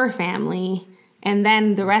your family and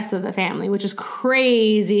then the rest of the family, which is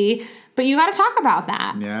crazy. But you got to talk about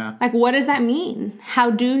that. Yeah. Like, what does that mean?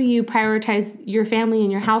 How do you prioritize your family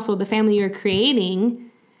and your household, the family you're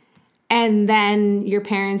creating, and then your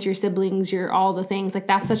parents, your siblings, your all the things? Like,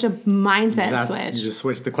 that's such a mindset switch. You just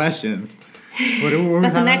switch the questions.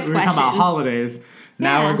 That's the next question. We're talking about holidays.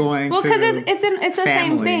 Now we're going to because it's the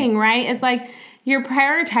same thing, right? It's like you're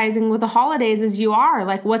prioritizing with the holidays as you are.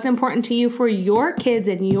 Like, what's important to you for your kids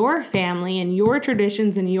and your family and your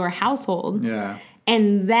traditions and your household. Yeah.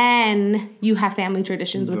 And then you have family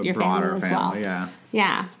traditions with your family as well. Yeah.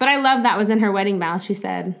 Yeah. But I love that was in her wedding vows, she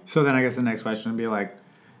said. So then I guess the next question would be like,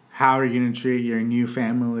 how are you going to treat your new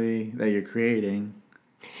family that you're creating?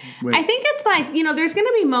 I think it's like, there's going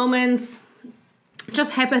to be moments,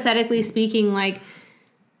 just hypothetically speaking, like,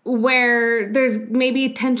 where there's maybe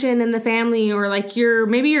tension in the family, or like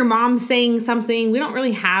maybe your mom's saying something. We don't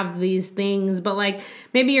really have these things, but like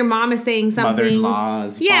maybe your mom is saying something.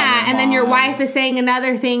 Mother-in-laws, yeah, and then your wife is saying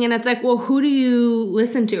another thing, and it's like, well, who do you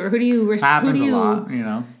listen to, or who do you respect? Happens a lot,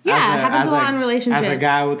 Yeah, happens a lot in relationships. As a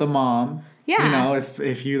guy with a mom. Yeah.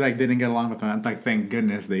 If you like didn't get along with them, like thank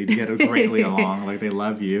goodness they get greatly along, like they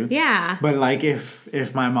love you. Yeah. But like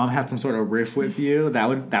if my mom had some sort of riff with you,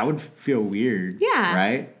 that would feel weird. Yeah.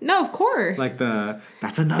 Right? No, of course. Like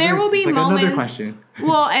that's another. There will be moments. Another question.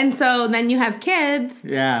 Well, and so then you have kids.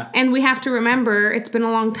 Yeah. And we have to remember, it's been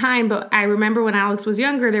a long time, but I remember when Alex was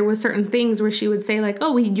younger, there was certain things where she would say like,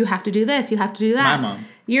 oh, you have to do this, you have to do that. My mom.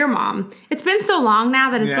 Your mom. It's been so long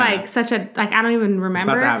now that it's like such a, like, I don't even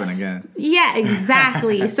remember. It's about to happen again. Yeah,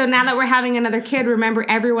 exactly. So now that we're having another kid, remember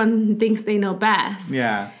everyone thinks they know best.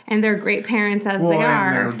 Yeah. And they're great parents as they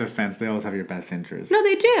are. In their defense, they always have your best interest. No,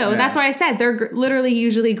 they do. Yeah. That's why I said they're literally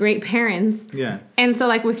usually great parents. Yeah. And so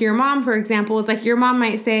like with your mom, for example, it's like your mom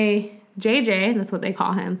might say, JJ, that's what they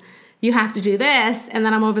call him, you have to do this. And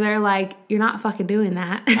then I'm over there like, you're not fucking doing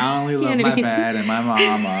that. I only love my bed and my mom.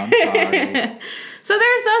 I'm sorry. So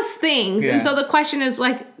there's those things. Yeah. And so the question is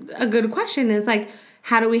like, a good question is like,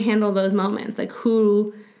 how do we handle those moments? Like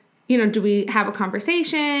who, do we have a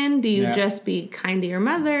conversation? Do you just be kind to your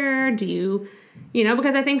mother? Do you,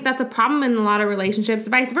 because I think that's a problem in a lot of relationships,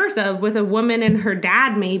 vice versa, with a woman and her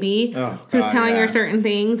dad maybe, who's telling her certain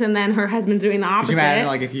things and then her husband's doing the opposite. Could you imagine,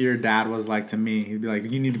 like, if your dad was like to me, he'd be like,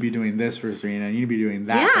 you need to be doing this for Serena, you need to be doing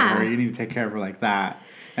that for her, you need to take care of her like that.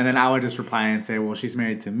 And then I would just reply and say, well, she's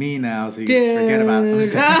married to me now, so you just forget about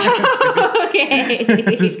it.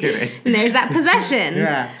 Okay. Just kidding. And there's that possession.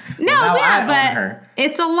 Yeah. No, well, but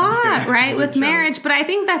it's a lot, right, with marriage. But I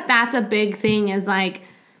think that's a big thing is, like,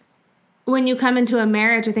 when you come into a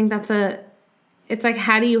marriage, I think it's like,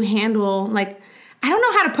 how do you handle, like, I don't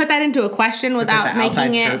know how to put that into a question without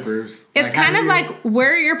making it. Chirpers. It's like, kind of like,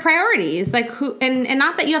 where are your priorities? Like, who, and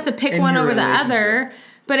not that you have to pick one over the other,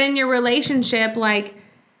 but in your relationship, like,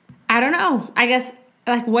 I don't know. I guess,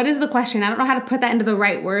 like, what is the question? I don't know how to put that into the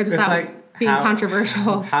right words without being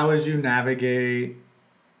controversial. How would you navigate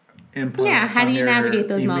input? Yeah, how do you navigate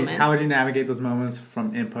those moments? How would you navigate those moments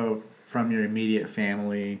from input from your immediate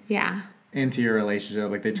family? Yeah. Into your relationship?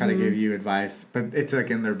 Like, they try to give you advice, but it's, like,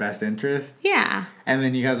 in their best interest. Yeah. And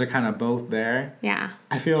then you guys are kind of both there. Yeah.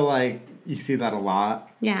 I feel like you see that a lot.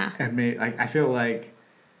 Yeah. And I feel like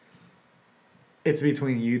it's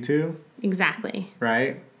between you two. Exactly.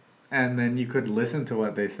 Right? And then you could listen to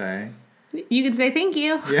what they say. You could say thank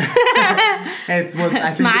you. Yeah. I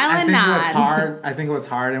think what's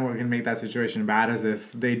hard and what can make that situation bad is if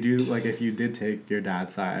they do, like, if you did take your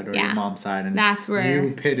dad's side or your mom's side and that's where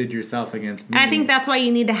you pitted yourself against me. And I think that's why you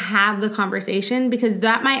need to have the conversation, because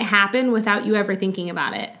that might happen without you ever thinking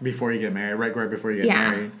about it. Before you get married, right before you get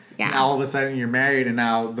married. Yeah. And all of a sudden you're married, and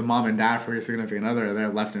now the mom and dad for your significant other, they're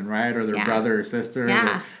left and right, or their brother or sister, or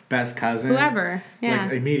their best cousin, whoever,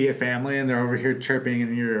 like immediate family, and they're over here chirping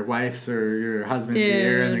in your wife's or your husband's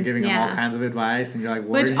ear, and they're giving them all kinds of advice, and you're like,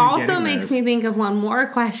 which also makes me think of one more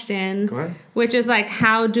question. Go ahead. Which is like,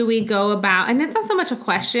 how do we go about? And it's not so much a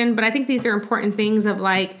question, but I think these are important things of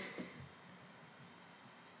like,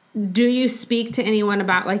 do you speak to anyone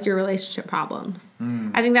about like your relationship problems?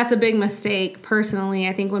 I think that's a big mistake personally.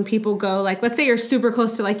 I think when people go like, let's say you're super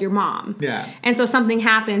close to like your mom. Yeah. And so something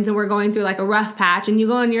happens and we're going through like a rough patch, and you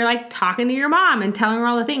go and you're like talking to your mom and telling her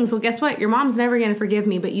all the things. Well, guess what? Your mom's never going to forgive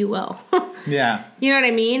me, but you will. Yeah. You know what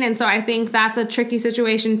I mean? And so I think that's a tricky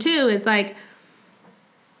situation too, is like,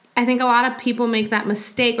 I think a lot of people make that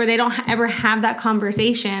mistake, or they don't ever have that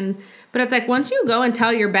conversation. But it's like, once you go and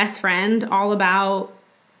tell your best friend all about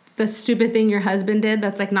the stupid thing your husband did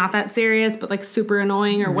that's like not that serious but like super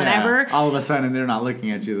annoying or whatever. Yeah. All of a sudden they're not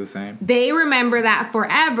looking at you the same. They remember that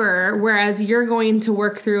forever, whereas you're going to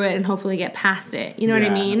work through it and hopefully get past it. You know what I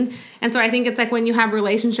mean? And so I think it's like when you have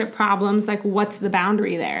relationship problems, like what's the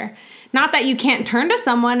boundary there? Not that you can't turn to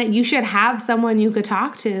someone. You should have someone you could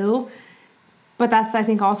talk to. But that's, I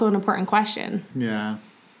think, also an important question. Yeah.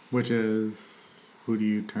 Which is, who do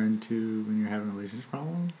you turn to when you're having relationship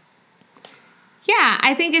problems? Yeah,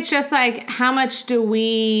 I think it's just like, how much do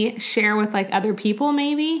we share with like other people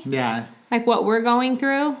maybe? Yeah. Like what we're going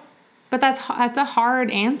through? But that's a hard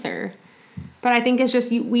answer. But I think it's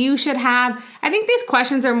just, you should have, I think these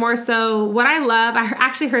questions are more so, what I love, I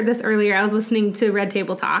actually heard this earlier, I was listening to Red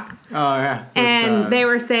Table Talk. Oh, yeah. And they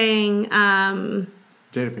were saying, Jada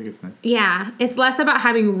Pinkett Smith. Yeah, it's less about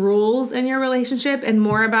having rules in your relationship and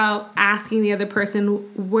more about asking the other person,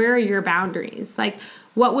 where are your boundaries? Like,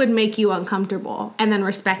 what would make you uncomfortable? And then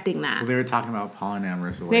respecting that. Well, they were talking about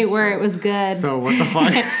polyamorous relationships. They were. It was good. So what the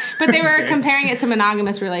fuck? But they were comparing it to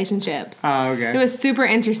monogamous relationships. Oh, okay. It was super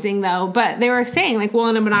interesting, though. But they were saying, like, well,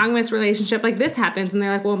 in a monogamous relationship, like, this happens. And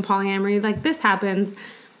they're like, well, in polyamory, like, this happens.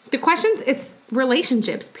 The questions, it's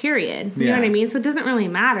relationships, period. You know what I mean? So it doesn't really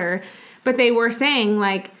matter. But they were saying,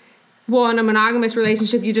 like, well, in a monogamous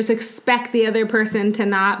relationship, you just expect the other person to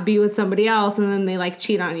not be with somebody else, and then they, like,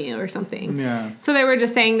 cheat on you or something. Yeah. So they were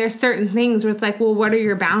just saying there's certain things where it's like, well, what are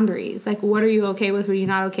your boundaries? Like, what are you okay with, what are you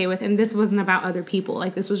not okay with? And this wasn't about other people.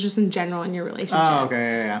 Like, this was just in general in your relationship. Oh,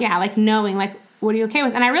 okay, yeah. Yeah, like, knowing, like, what are you okay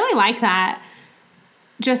with? And I really like that.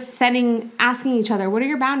 Just asking each other, what are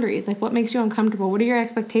your boundaries? Like, what makes you uncomfortable? What are your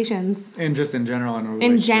expectations? And just in general in a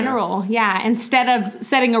relationship. In general, yeah. Instead of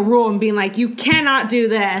setting a rule and being like, you cannot do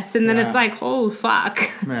this. And then it's like, oh, fuck.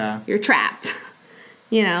 Yeah. You're trapped.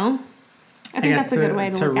 You know? I think that's a good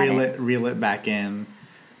way to look at it. Reel it back in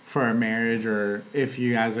for a marriage, or if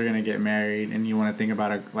you guys are going to get married and you want to think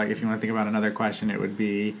about if you want to think about another question, it would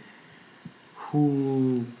be,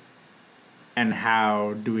 who and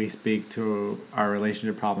how do we speak to our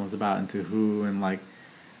relationship problems about, and to who, and like,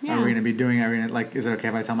 are we going to be doing, is it okay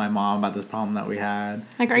if I tell my mom about this problem that we had?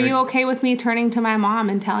 Like, are you okay with me turning to my mom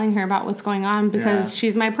and telling her about what's going on, because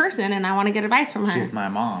she's my person and I want to get advice from her? She's my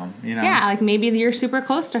mom, you know? Yeah, like maybe you're super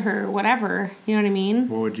close to her, whatever. You know what I mean?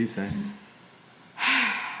 What would you say?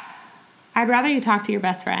 I'd rather you talk to your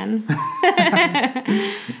best friend.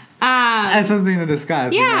 That's something to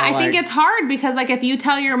discuss. Yeah, you know? I think it's hard because, like, if you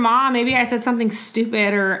tell your mom, maybe I said something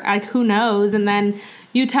stupid or, like, who knows, and then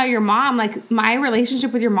you tell your mom, like, my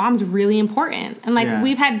relationship with your mom's really important. And, like,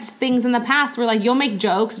 we've had things in the past where, like, you'll make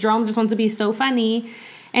jokes. Jerome just wants to be so funny,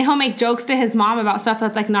 and he'll make jokes to his mom about stuff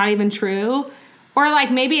that's, like, not even true. Or,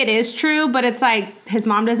 like, maybe it is true, but it's, like, his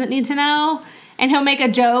mom doesn't need to know. And he'll make a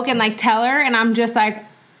joke and, like, tell her, and I'm just like,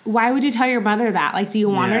 why would you tell your mother that? Like, do you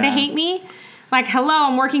want her to hate me? Like, hello,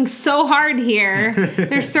 I'm working so hard here.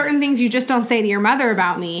 There's certain things you just don't say to your mother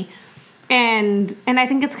about me. And I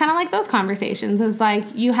think it's kind of like those conversations is like,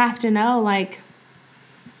 you have to know, like,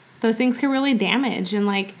 those things can really damage. And,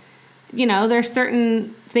 like, you know, there's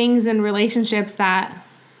certain things in relationships that,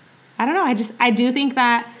 I don't know, I do think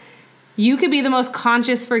that you could be the most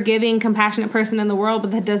conscious, forgiving, compassionate person in the world,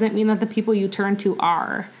 but that doesn't mean that the people you turn to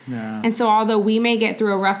are. Yeah. And so although we may get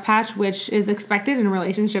through a rough patch, which is expected in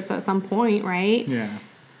relationships at some point, right? Yeah.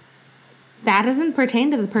 That doesn't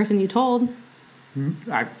pertain to the person you told.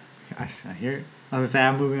 I hear it. I was going to say,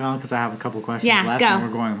 I'm moving on because I have a couple questions left. Go.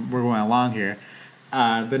 And we're going along here.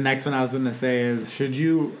 The next one I was going to say is, should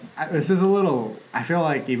you... This is a little... I feel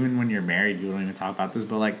like even when you're married, you don't even talk about this,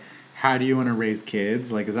 but, like, how do you want to raise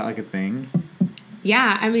kids? Like, is that, like, a thing?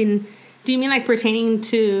 Yeah, I mean, do you mean, like, pertaining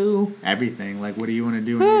to... Everything. Like, what do you want to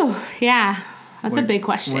do? Yeah. That's a big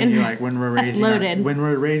question. When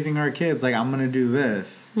we're raising our kids, like, I'm going to do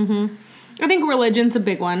this. Mm-hmm. I think religion's a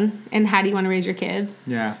big one. And how do you want to raise your kids?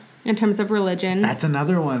 Yeah. In terms of religion. That's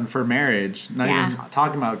another one for marriage. Not even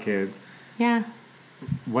talking about kids. Yeah.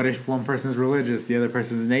 What if one person's religious, the other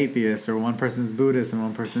person's an atheist, or one person's Buddhist and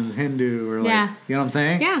one person's Hindu, or, like, you know what I'm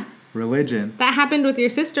saying? Yeah. Religion. That happened with your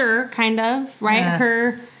sister, kind of, right? Yeah.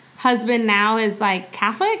 Her husband now is, like,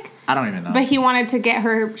 Catholic. I don't even know. But he wanted to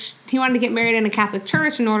get married in a Catholic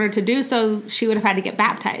church. In order to do so, she would have had to get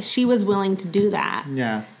baptized. She was willing to do that.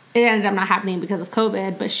 Yeah. It ended up not happening because of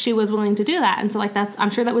COVID, but she was willing to do that. And so, like, I'm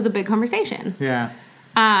sure that was a big conversation. Yeah.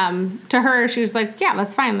 To her, she was like, yeah,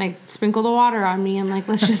 that's fine. Like, sprinkle the water on me and, like,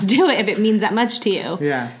 let's just do it if it means that much to you.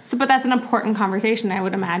 Yeah. So, but that's an important conversation, I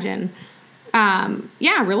would imagine.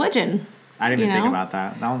 Religion. I didn't even think about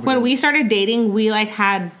that. That one's when we started dating, we, like,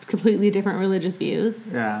 had completely different religious views.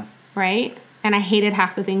 Yeah. Right? And I hated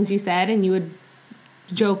half the things you said, and you would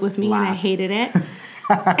joke with me, and I hated it.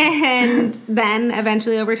 And then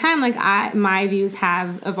eventually over time, like my views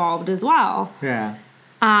have evolved as well. Yeah.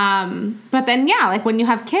 But then, yeah, like when you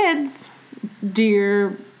have kids, do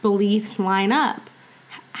your beliefs line up?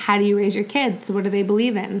 How do you raise your kids? What do they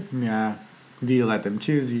believe in? Yeah. Do you let them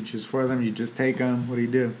choose? Do you choose for them? You just take them? What do you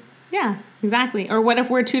do? Yeah, exactly. Or what if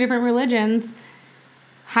we're two different religions?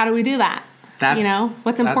 How do we do that?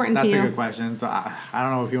 What's important to you? That's a good question. So I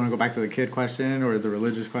don't know if you want to go back to the kid question or the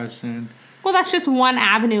religious question. Well, that's just one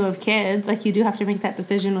avenue of kids. Like, you do have to make that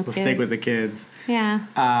decision with kids. Stick with the kids.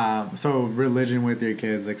 Yeah. So religion with your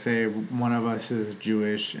kids. Like, say one of us is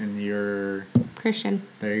Jewish and you're... Christian.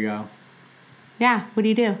 There you go. Yeah. What do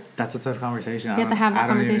you do? That's a tough conversation. You have to have that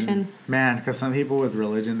conversation. Man, because some people with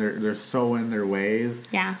religion, they're so in their ways.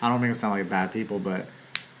 Yeah. I don't make them sound like bad people, but...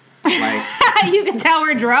 Like... You can tell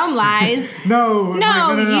where Jerome lies. No.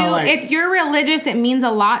 If you're religious, it means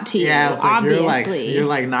a lot to you. Yeah, obviously.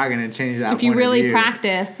 You're not gonna change that. If you really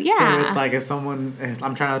practice, yeah. So it's like if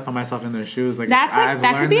I'm trying to put myself in their shoes, like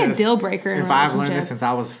that could be a deal breaker. If I've learned this since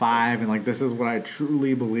I was 5, and like this is what I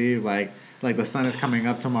truly believe, like the sun is coming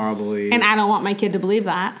up tomorrow, believe. And I don't want my kid to believe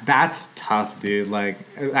that. That's tough, dude. Like,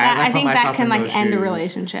 I think that can end a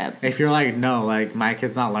relationship. If you're like, no, like my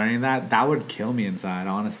kid's not learning that would kill me inside,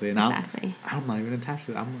 honestly. And exactly. I'm not even attached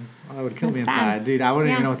to it. That would kill me inside, dude. I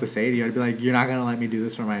wouldn't even know what to say to you. I'd be like, you're not gonna let me do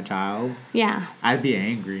this for my child. Yeah. I'd be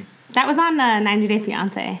angry. That was on 90 Day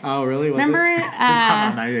Fiance. Oh, really? Remember? It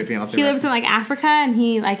was 90 Day Fiance. He lives in Africa, and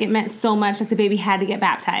it meant so much the baby had to get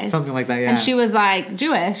baptized. Something like that, yeah. And she was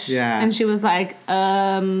Jewish. Yeah. And she was like,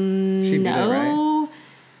 she did it, right?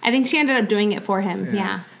 I think she ended up doing it for him.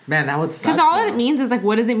 Yeah. Man, that would suck. Because all it means is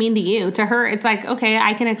what does it mean to you? To her, it's okay,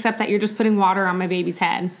 I can accept that you're just putting water on my baby's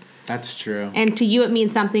head. That's true. And to you, it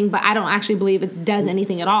means something, but I don't actually believe it does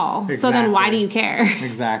anything at all. Exactly. So then why do you care?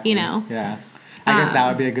 Exactly. Yeah. I guess that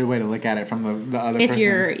would be a good way to look at it from the other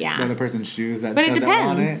person's shoes. But it depends.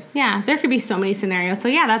 Want it. Yeah, there could be so many scenarios. So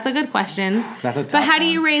yeah, that's a good question. That's a tough But how one. do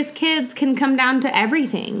you raise kids can come down to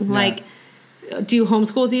everything. Yeah. Like, do you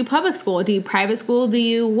homeschool? Do you public school? Do you private school? Do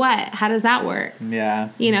you what? How does that work? Yeah.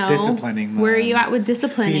 Disciplining them. Where are you at with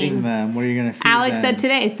disciplining? Feeding them. What are you going to feed Alex them? said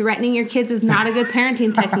today, threatening your kids is not a good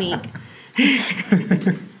parenting technique.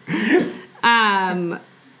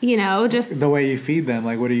 Just the way you feed them.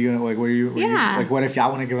 Like, what are you gonna like? What if y'all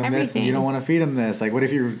want to give them this and you don't want to feed them this? Like, what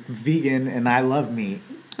if you're vegan and I love meat?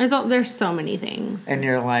 There's so many things. And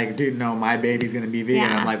you're like, dude, no, my baby's gonna be vegan.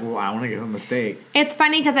 Yeah. I'm like, well, I want to give him a steak. It's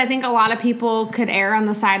funny because I think a lot of people could err on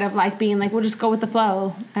the side of being we'll just go with the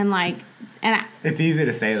flow and it's easy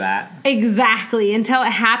to say that. Exactly. Until it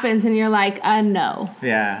happens and you're like, no.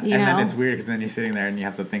 Yeah. Then it's weird because then you're sitting there and you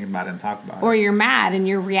have to think about it and talk about it. Or you're mad and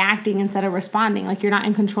you're reacting instead of responding. You're not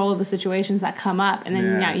in control of the situations that come up. And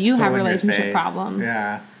then now you have relationship problems.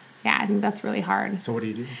 Yeah. Yeah, I think that's really hard. So what do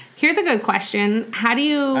you do? Here's a good question.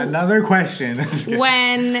 Another question.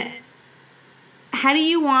 How do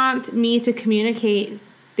you want me to communicate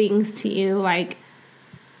things to you? Like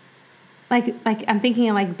I'm thinking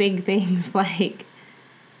of big things,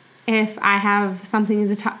 if I have something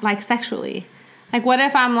to talk, sexually. What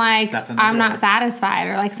if I'm I'm not satisfied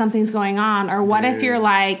or something's going on? Or what if you're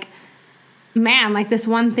man, this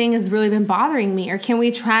one thing has really been bothering me? Or can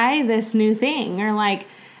we try this new thing? Or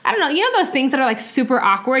I don't know. You know those things that are super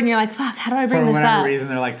awkward and you're like, fuck, how do I bring this up? For whatever reason,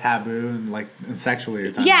 they're taboo and sexually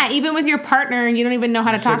you're talking about. Yeah, even with your partner, you don't even know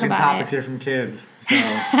how to talk about it. Topics here from kids. So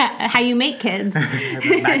how you make kids.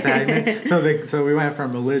 That's how you make. So we went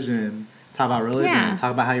from religion, talk about religion,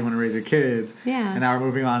 talk about how you want to raise your kids. Yeah. And now we're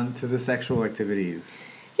moving on to the sexual activities.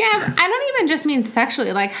 Yeah, I don't even just mean sexually.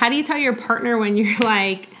 How do you tell your partner when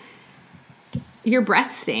you're your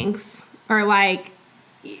breath stinks? Or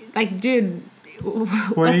dude,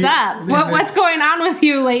 what's up? What's going on with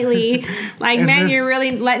you lately? Man, you're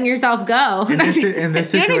really letting yourself go. In this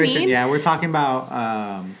situation, you know what I mean? Yeah, we're talking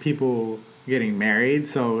about people getting married.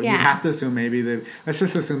 So you have to assume let's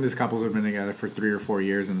just assume these couples have been together for 3 or 4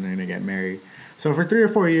 years and they're going to get married. So for 3 or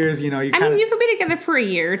 4 years, you could be together for a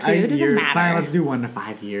year or two. It doesn't matter. Fine, let's do 1 to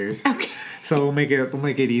 5 years. Okay. So we'll make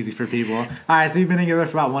it easy for people. All right, so you've been together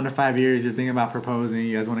for about 1 to 5 years. You're thinking about proposing.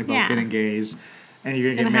 You guys want to both get engaged. And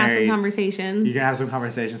you're going to get married. Have some conversations. You can have some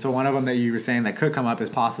conversations. So one of them that you were saying that could come up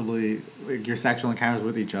is possibly your sexual encounters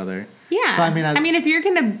with each other. Yeah. So I mean, if you're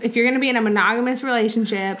gonna be in a monogamous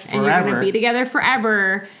relationship and you're gonna be together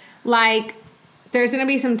forever, there's gonna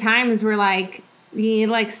be some times where you need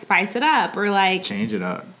to spice it up or change it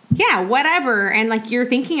up. Yeah, whatever. And you're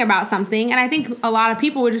thinking about something, and I think a lot of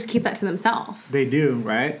people would just keep that to themselves. They do,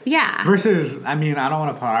 right? Yeah. Versus, I don't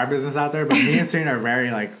want to put our business out there, but me and Serena are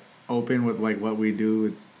very open with what we do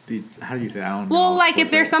with how do you say? I don't know. Well, like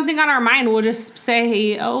if there's something on our mind, we'll just say,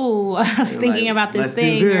 hey, "Oh, I was thinking about this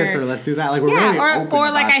thing." Let's do this or let's do that. Like we're really open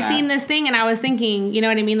or like about I seen this thing and I was thinking, you know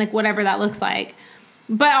what I mean? Like whatever that looks like.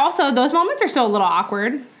 But also, those moments are still a little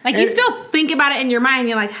awkward. Like, you still think about it in your mind.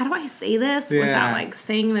 You're like, how do I say this without, like,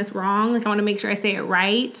 saying this wrong? Like, I want to make sure I say it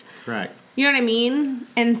right. Correct. You know what I mean?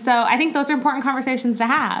 And so I think those are important conversations to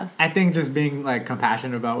have. I think just being, like,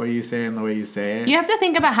 compassionate about what you say and the way you say it. You have to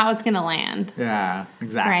think about how it's going to land. Yeah,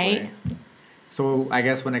 exactly. Right? So, I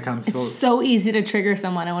guess when it comes to... It's so easy to trigger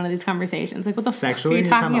someone in one of these conversations. Like, what the fuck are you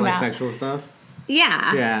talking about? Like, sexual stuff?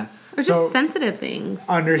 Yeah. Yeah. Or just sensitive things.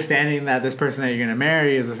 Understanding that this person that you're going to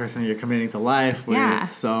marry is the person you're committing to life with. Yeah.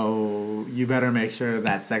 So you better make sure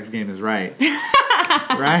that sex game is right.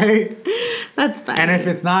 Right? That's funny. And if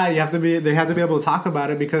it's not, they have to be able to talk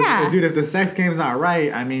about it because, dude, if the sex game's not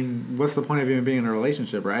right, I mean, what's the point of even being in a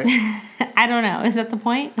relationship, right? I don't know. Is that the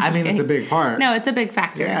point? I mean, it's a big part. No, it's a big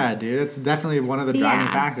factor. Yeah, dude. It's definitely one of the driving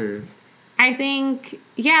factors. I think,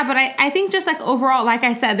 but I think just like overall, like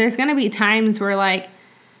I said, there's going to be times where like,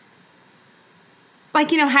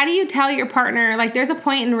 you know, how do you tell your partner, like, there's a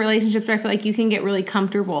point in relationships where I feel like you can get really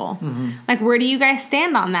comfortable. Mm-hmm. Like, where do you guys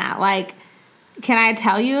stand on that? Like, can I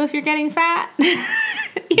tell you if you're getting fat? You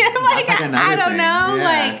know, like I don't know. Yeah.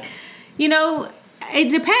 Like, you know, it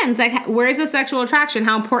depends. Like, where's the sexual attraction?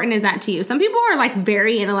 How important is that to you? Some people are, like,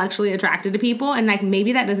 very intellectually attracted to people, and, like,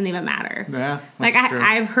 maybe that doesn't even matter. Yeah, like,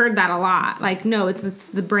 I've heard that a lot. Like, no, it's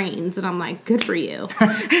the brains. And I'm like, good for you.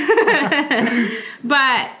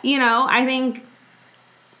 But, you know, I think...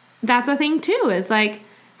 that's a thing too, is like,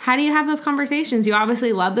 how do you have those conversations? You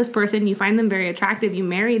obviously love this person, you find them very attractive, you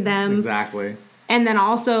married them. Exactly. And then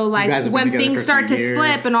also, like, when things start to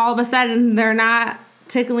slip and all of a sudden they're not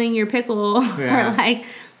tickling your pickle or like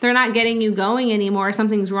they're not getting you going anymore,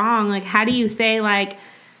 something's wrong. Like, how do you say like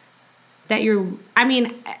that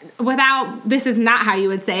this is not how you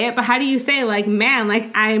would say it, but how do you say like, man, like,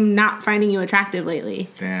 I'm not finding you attractive lately.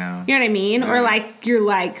 Damn. You know what I mean? Yeah. Or like, you're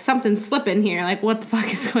like, something's slipping here. Like, what the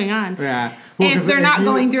fuck is going on? Yeah. Well, if they're not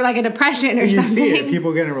going through like a depression or something. See it.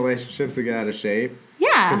 People get in relationships that get out of shape.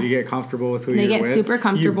 Yeah. Because you get comfortable with who you're with. They get super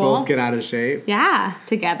comfortable. You both get out of shape. Yeah.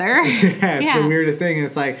 Together. It's the weirdest thing.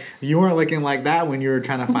 It's like, you weren't looking like that when you were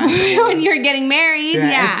trying to find someone. When you were getting married.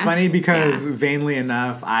 Yeah. It's funny because vainly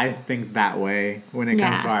enough, I think that way when it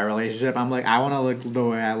comes to our relationship. I'm like, I want to look the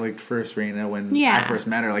way I looked for Serena when I first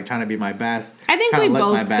met her, like trying to be my best. I think we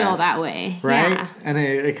both feel that way. Right? Yeah. And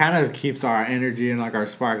it kind of keeps our energy and like our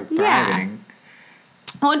spark thriving. Yeah.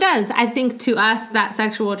 Well, it does. I think to us that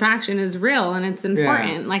sexual attraction is real and it's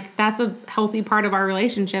important. Yeah. Like, that's a healthy part of our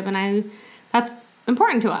relationship, and that's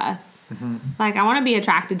important to us. Mm-hmm. Like, I want to be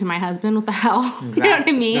attracted to my husband. What the hell? Exactly. You know what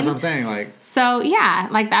I mean? That's what I'm saying. Like, so yeah,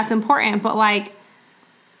 like, that's important. But like,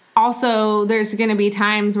 also there's going to be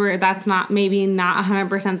times where that's not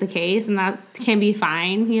 100% the case, and that can be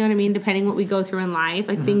fine. You know what I mean? Depending what we go through in life,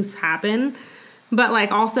 like things happen. But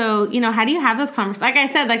like, also, you know, how do you have those conversations? Like I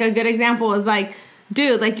said, like a good example is like,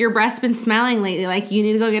 dude, like, your breath's been smelling lately. Like, you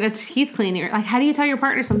need to go get a teeth cleaner. Like, how do you tell your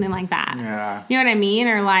partner something like that? Yeah. You know what I mean?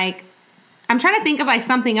 Or, like, I'm trying to think of, like,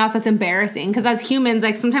 something else that's embarrassing. Because as humans,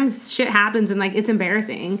 like, sometimes shit happens and, like, it's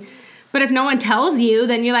embarrassing. But if no one tells you,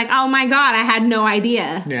 then you're like, oh, my God, I had no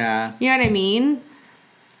idea. Yeah. You know what I mean?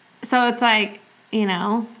 So it's like, you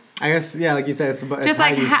know. I guess, yeah, like you said, it's just how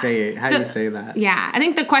like you say it. How you say that. Yeah. I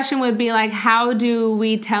think the question would be, like, how do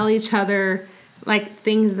we tell each other, like,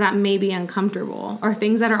 things that may be uncomfortable or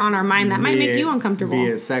things that are on our mind that might make you uncomfortable. Be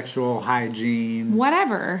it sexual, hygiene.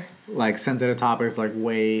 Whatever. Like, sensitive topics like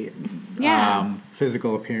weight,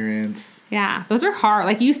 physical appearance. Yeah, those are hard.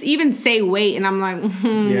 Like, you even say weight, and I'm like,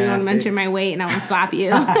 you don't mention my weight, and I want to slap you.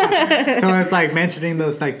 So it's like mentioning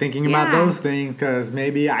those, like, thinking about those things, because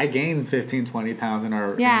maybe I gained 15, 20 pounds in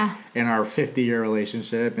our in our 50-year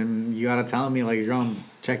relationship, and you got to tell me, like, Jerome,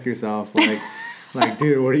 check yourself. Like... Like,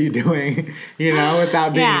 dude, what are you doing? You know,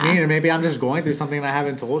 without being mean. And maybe I'm just going through something I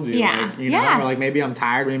haven't told you. Yeah. Like, you know, or like maybe I'm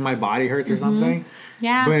tired, maybe my body hurts or something.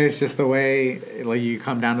 Yeah. But it's just the way, like, you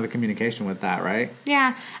come down to the communication with that, right?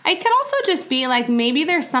 Yeah. It could also just be, like, maybe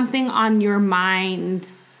there's something on your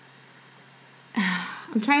mind.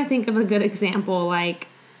 I'm trying to think of a good example. Like,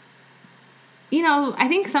 you know, I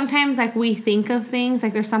think sometimes, like, we think of things,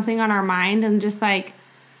 like, there's something on our mind, and just, like,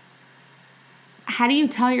 how do you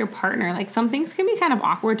tell your partner? Like, some things can be kind of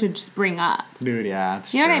awkward to just bring up. Dude, yeah.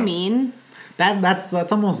 It's you know what I mean? That's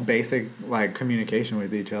almost basic, like, communication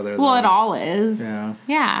with each other. Well, it all is. Yeah.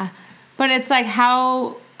 Yeah. But it's like,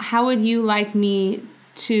 how would you like me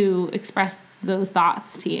to express those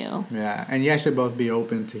thoughts to you. Yeah, and you guys should both be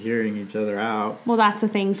open to hearing each other out. Well, that's the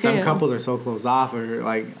thing too. Some couples are so closed off, or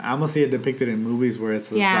like I almost see it depicted in movies where it's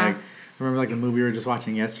just like, remember like the movie we were just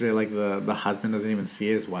watching yesterday, like the husband doesn't even see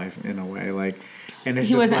his wife in a way, like, and it's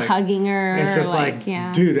he just wasn't like, hugging her. It's just like,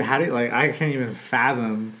 yeah. dude, how do you, like, I can't even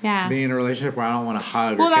fathom being in a relationship where I don't want to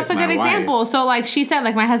hug. Well, or that's kiss a good my example. wife. So like she said,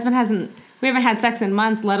 like my husband we haven't had sex in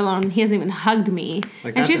months, let alone he hasn't even hugged me.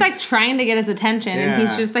 Like, and she's like trying to get his attention, and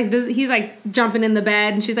he's just like he's like jumping in the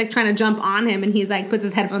bed, and she's like trying to jump on him, and he's like puts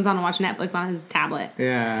his headphones on and watch Netflix on his tablet.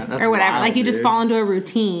 Yeah, that's or whatever. wild, like you just fall into a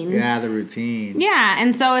routine. Yeah, the routine. Yeah,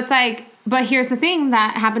 and so it's like, but here's the thing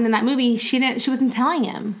that happened in that movie. She wasn't telling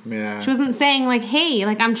him. Yeah. She wasn't saying like, hey,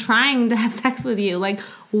 like I'm trying to have sex with you. Like,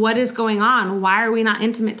 what is going on? Why are we not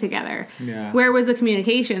intimate together? Yeah. Where was the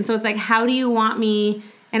communication? So it's like, how do you want me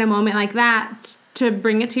in a moment like that to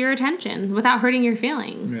bring it to your attention without hurting your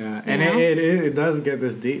feelings? Yeah, and it does get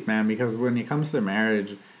this deep, man, because when it comes to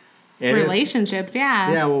marriage, relationships,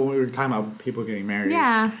 yeah, well, we were talking about people getting married.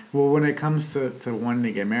 Yeah. Well, when it comes to wanting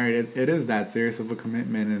to get married, it is that serious of a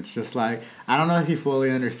commitment. It's just like, I don't know if you fully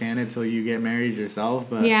understand it till you get married yourself,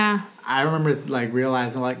 but yeah. I remember like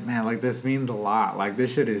realizing like, man, like this means a lot. Like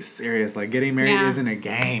this shit is serious. Like getting married isn't a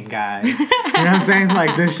game, guys. You know what I'm saying?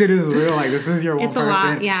 Like this shit is real. Like this is your one person. A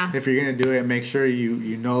lot, yeah. If you're gonna do it, make sure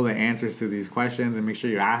you know the answers to these questions and make sure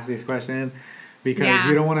you ask these questions. Because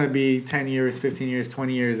you don't want to be 10 years, 15 years,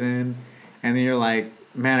 20 years in, and then you're like,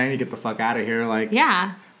 man, I need to get the fuck out of here. Like,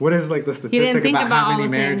 what is like the statistic about how many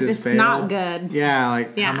marriages fail? It's not good. Yeah,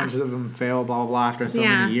 like how much of them fail, blah blah blah, after so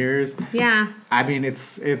many years. Yeah. I mean,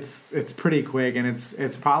 it's pretty quick, and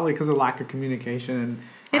it's probably because of lack of communication.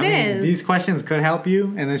 And It is. These questions could help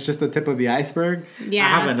you, and it's just the tip of the iceberg. Yeah. I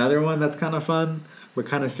have another one that's kind of fun. But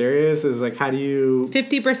kind of serious is like, how do you...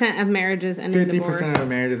 50% of marriages end in divorce. 50% of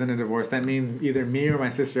marriages end in divorce. That means either me or my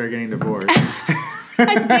sister are getting divorced.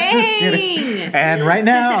 Dang! And right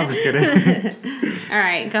now, I'm just kidding. All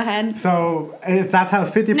right, go ahead. So that's how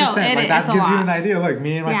 50%. Like that gives you an idea. Look,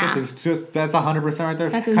 me and my sister, that's 100% right there.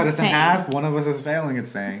 That's cut insane. us in half. One of us is failing. It's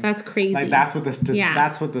saying that's crazy. Like that's what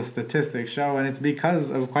the statistics show, and it's because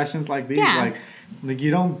of questions like these. Like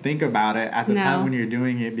you don't think about it at the time when you're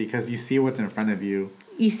doing it because you see what's in front of you.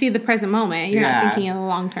 You see the present moment. You're not thinking in the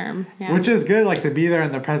long term. Yeah. Which is good, like to be there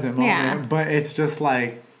in the present moment. Yeah. But it's just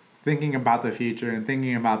like thinking about the future and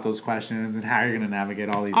thinking about those questions and how you're going to navigate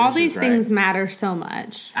all these issues. All these things matter so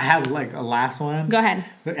much. I have like a last one. Go ahead.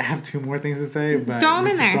 I have two more things to say, but throw them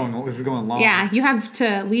in there. This is going long. Yeah, you have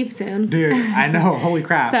to leave soon. Dude, I know. Holy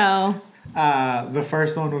crap. So. The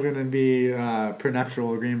first one was going to be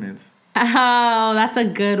prenuptial agreements. Oh, that's a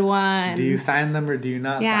good one. Do you sign them or do you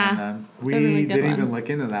not sign them? We really didn't even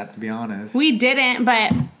look into that, to be honest. We didn't,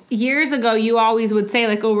 but years ago, you always would say,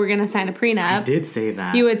 like, oh, we're going to sign a prenup. I did say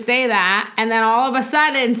that. You would say that, and then all of a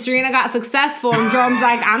sudden, Serena got successful, and Jerome's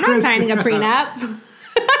like, I'm not signing a prenup.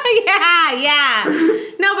 Yeah.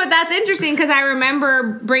 No, but that's interesting, because I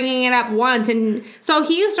remember bringing it up once, and so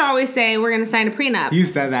he used to always say, we're going to sign a prenup. You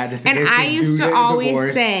said that just in case I used to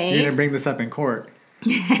always say... You're going to bring this up in court.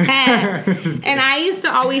 And I used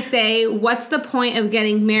to always say, what's the point of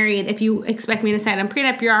getting married if you expect me to sign a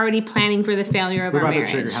prenup? You're already planning for the failure of our marriage. We're about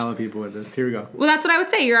to trigger hella people with this. Here we go. Well, that's what I would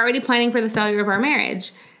say. You're already planning for the failure of our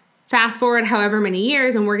marriage. Fast forward however many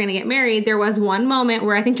years and we're going to get married. There was one moment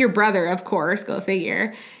where I think your brother, of course, go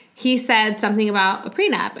figure, he said something about a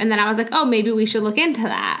prenup. And then I was like, oh, maybe we should look into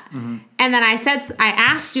that. Mm-hmm. And then I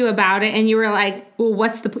asked you about it, and you were like,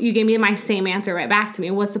 well, you gave me my same answer right back to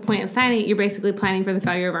me. What's the point of signing it? You're basically planning for the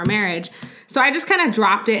failure of our marriage. So I just kind of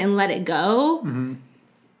dropped it and let it go. Mm-hmm.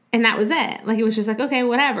 And that was it. Like, it was just like, okay,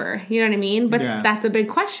 whatever. You know what I mean? But that's a big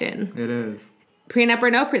question. It is. Prenup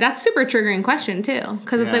or no prenup? That's a super triggering question, too.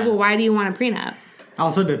 Because it's like, well, why do you want a prenup?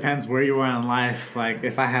 Also depends where you are in life. Like,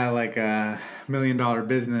 if I had, like, $1 million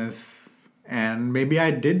business, and maybe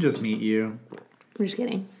I did just meet you. I'm just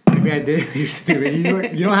kidding. Maybe I did. You're stupid.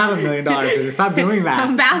 You don't have $1 million business. Stop doing that.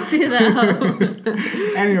 I'm about to,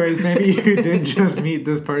 though. Anyways, maybe you did just meet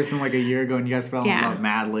this person like a year ago, and you guys fell in love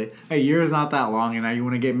madly. A year is not that long, and now you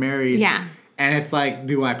want to get married. Yeah. And it's like,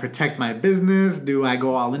 do I protect my business? Do I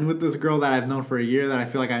go all in with this girl that I've known for a year that I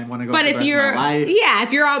feel like I want to go for the rest of my life? Yeah,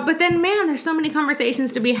 if you're all... But then, man, there's so many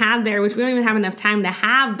conversations to be had there, which we don't even have enough time to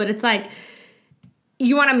have. But it's like,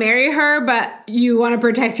 you want to marry her, but you want to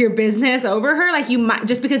protect your business over her? Like, you might...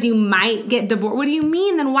 Just because you might get divorced. What do you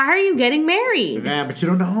mean? Then why are you getting married? Yeah, but you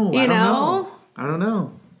don't know. I don't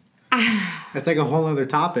know. That's like a whole other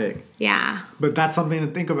topic. Yeah. But that's something to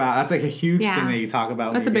think about. That's like a huge thing that you talk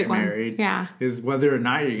about when you get married. Yeah. Is whether or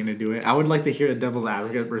not you're going to do it. I would like to hear a devil's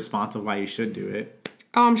advocate response of why you should do it.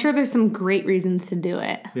 Oh, I'm sure there's some great reasons to do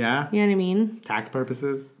it. Yeah? You know what I mean? Tax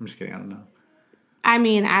purposes? I'm just kidding. I don't know. I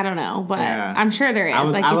mean, I don't know, but I'm sure there is. I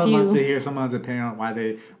would love to hear someone's opinion on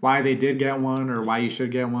why they did get one or why you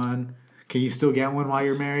should get one. Can you still get one while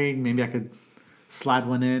you're married? Maybe I could slide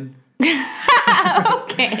one in.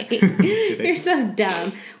 Okay. You're so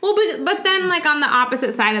dumb. Well, but then, like, on the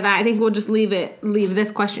opposite side of that, I think we'll just leave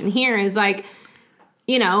this question here is, like,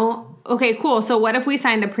 you know, okay, cool. So what if we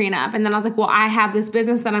signed a prenup? And then I was like, well, I have this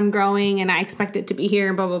business that I'm growing and I expect it to be here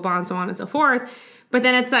and blah, blah, blah, and so on and so forth. But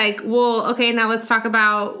then it's like, well, okay, now let's talk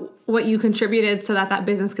about what you contributed so that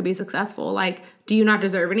business could be successful. Like, do you not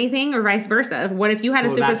deserve anything, or vice versa? What if you had a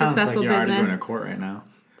super successful you're business? already going to court right now.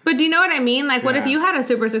 But do you know what I mean? Like, what if you had a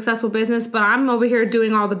super successful business, but I'm over here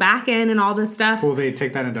doing all the back end and all this stuff? Well, they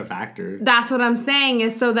take that into factor. That's what I'm saying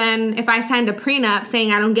is, so then if I signed a prenup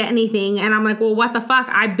saying I don't get anything, and I'm like, well, what the fuck?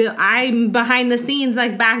 I'm behind the scenes,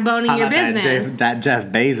 like, backboning your business. That Jeff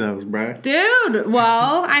Bezos, bro. Dude,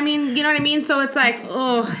 well, I mean, you know what I mean? So it's like,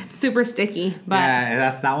 oh, it's super sticky. But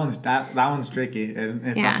yeah, that one's tricky.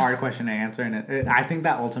 It's a hard question to answer, and I think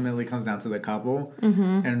that ultimately comes down to the couple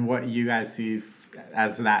and what you guys see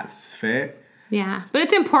as that's fit. Yeah, but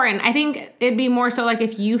it's important. I think it'd be more so like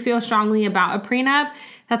if you feel strongly about a prenup,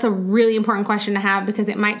 that's a really important question to have because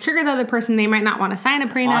it might trigger the other person. They might not want to sign a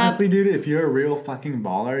prenup. Honestly, dude, if you're a real fucking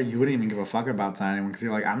baller, you wouldn't even give a fuck about signing one because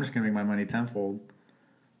you're like, I'm just gonna make my money tenfold.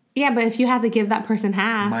 Yeah, but if you had to give that person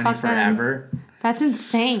half, money forever. That's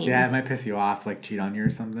insane. Yeah, it might piss you off, like cheat on you or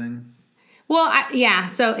something. Well,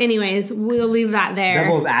 so anyways, we'll leave that there.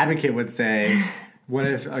 Devil's advocate would say, what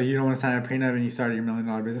if you don't want to sign a prenup and you started your $1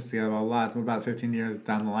 million business together, blah, blah, blah. About 15 years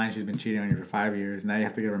down the line, she's been cheating on you for 5 years. Now you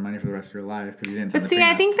have to give her money for the rest of your life because you didn't sign a prenup. But see,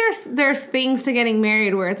 I think there's things to getting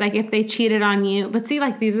married where it's like if they cheated on you. But see,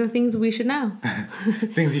 like these are things we should know.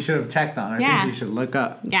 Things you should have checked on or things you should look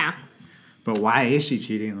up. Yeah. But why is she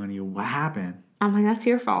cheating on you? What happened? I'm like, that's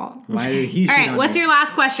your fault. Why did he cheat on you? All right, what's your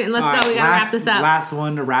last question? Let's go. We got to wrap this up. Last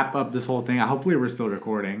one to wrap up this whole thing. Hopefully we're still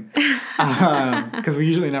recording. Because we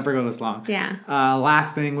usually never go this long. Yeah.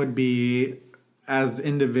 Last thing would be, as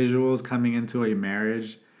individuals coming into a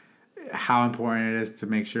marriage, how important it is to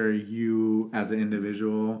make sure you, as an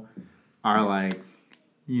individual, are, like,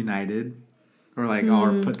 united. Or like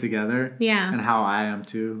are put together. Yeah. And how I am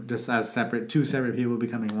too. Just as two separate people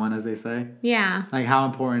becoming one, as they say. Yeah. Like how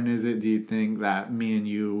important is it, do you think, that me and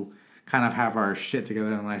you kind of have our shit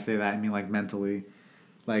together? And when I say that, I mean like mentally.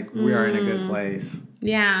 Like we are in a good place.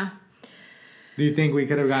 Yeah. Do you think we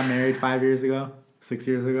could have got married 5 years ago? 6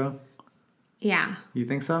 years ago? Yeah. You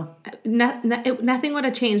think so? Nothing would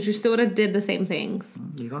have changed. You still would have did the same things.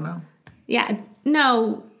 You don't know? Yeah.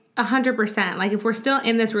 No. 100%. Like if we're still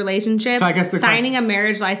in this relationship, so I guess signing a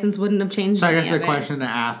marriage license wouldn't have changed. So I guess the question to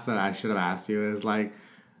ask that I should have asked you is like,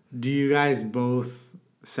 do you guys both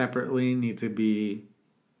separately need to be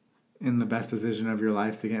in the best position of your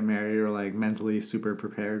life to get married, or like mentally super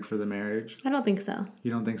prepared for the marriage? I don't think so.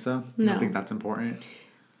 You don't think so? No. You don't think that's important?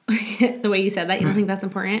 The way you said that, you don't think that's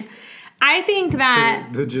important? I think that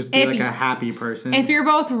to just be like a happy person. If you're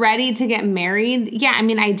both ready to get married, yeah, I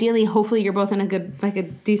mean, ideally, hopefully you're both in a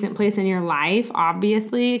decent place in your life,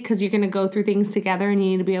 obviously, because you're going to go through things together and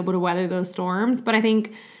you need to be able to weather those storms. But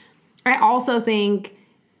I also think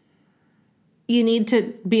you need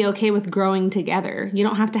to be okay with growing together. You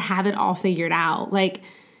don't have to have it all figured out. Like,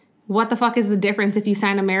 what the fuck is the difference if you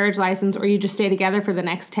sign a marriage license or you just stay together for the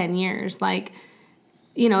next 10 years? Like,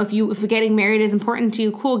 you know, if getting married is important to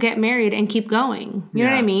you, cool, get married and keep going. You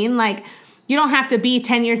know what I mean? Like, you don't have to be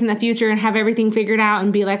 10 years in the future and have everything figured out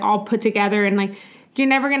and be like all put together, and like, you're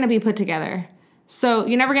never going to be put together. So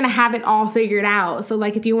you're never going to have it all figured out. So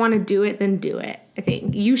like, if you want to do it, then do it. I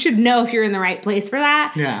think you should know if you're in the right place for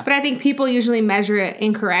that. Yeah. But I think people usually measure it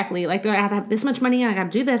incorrectly. Like, I have to have this much money and I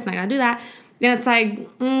got to do this and I got to do that. And it's like,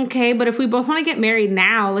 okay, but if we both want to get married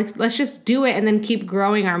now, like, let's just do it and then keep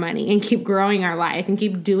growing our money and keep growing our life and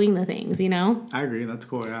keep doing the things, you know? I agree. That's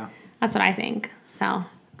cool, yeah. That's what I think. So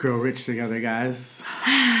grow rich together, guys.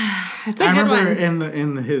 That's a good one. I remember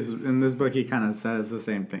in this book he kind of says the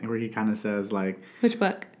same thing, where he kind of says like, which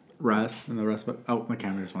book? Russ, in the Russ book. Oh, my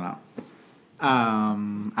camera just went out.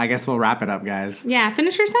 I guess we'll wrap it up, guys. Yeah,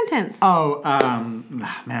 finish your sentence. Oh, man,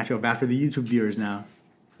 I feel bad for the YouTube viewers now.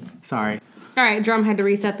 Sorry. All right, Drum had to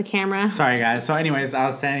reset the camera. Sorry, guys. So anyways, I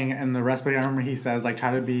was saying in the rest book, I remember he says, like,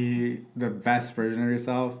 try to be the best version of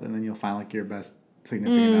yourself, and then you'll find, like, your best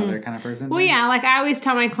significant other kind of person. Well, yeah, like I always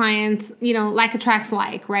tell my clients, like attracts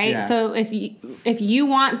like, right? Yeah. So if you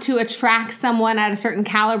want to attract someone at a certain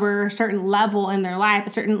caliber, a certain level in their life, a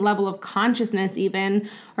certain level of consciousness even,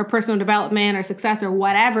 or personal development or success or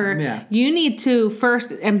whatever, you need to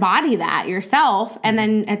first embody that yourself and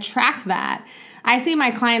then attract that. I see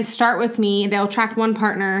my clients start with me, they'll attract one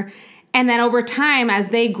partner, and then over time, as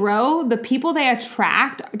they grow, the people they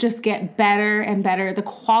attract just get better and better. The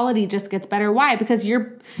quality just gets better. Why? Because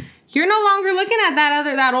you're no longer looking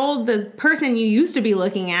at the person you used to be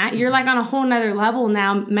looking at. You're like on a whole nother level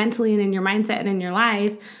now, mentally and in your mindset and in your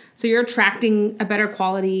life. So you're attracting a better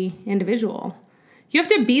quality individual. You have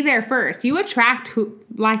to be there first. You attract who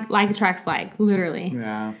like attracts like, literally.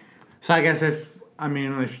 Yeah. So I guess if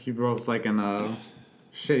you're both like in a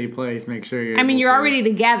shitty place, make sure you're you're already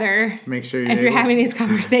together. Make sure you're having these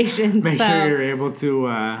conversations. Make sure you're able to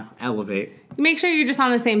elevate. Make sure you're just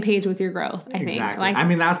on the same page with your growth, I think.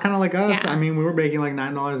 Exactly. That's kind of like us. Yeah. We were making like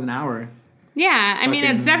 $9 an hour. Yeah.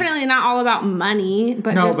 It's definitely not all about money,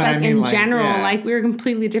 but in general, we're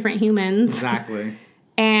completely different humans. Exactly.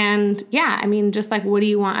 And just like, what do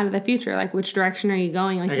you want out of the future? Like, which direction are you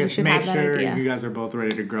going? Like, you should have that idea. Make sure you guys are both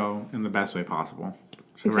ready to grow in the best way possible.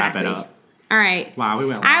 So wrap it up. All right. Wow, we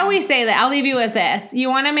went long. I always say that. I'll leave you with this. You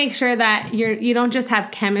want to make sure that you don't just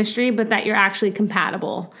have chemistry, but that you're actually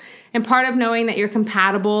compatible. And part of knowing that you're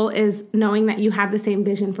compatible is knowing that you have the same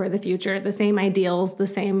vision for the future, the same ideals, the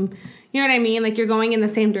same, you know what I mean? Like you're going in the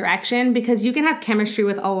same direction, because you can have chemistry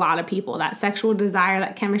with a lot of people, that sexual desire,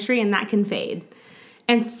 that chemistry, and that can fade.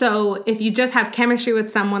 And so if you just have chemistry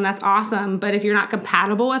with someone, that's awesome. But if you're not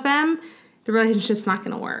compatible with them, the relationship's not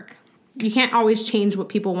going to work. You can't always change what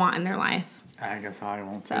people want in their life. I guess I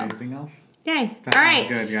won't say anything else. Yay. That All right.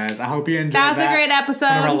 Good, guys. I hope you enjoyed that. Was a great episode.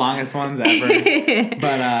 One of our longest ones ever.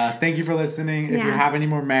 But thank you for listening. If you have any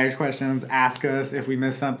more marriage questions, ask us. If we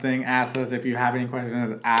missed something, ask us. If you have any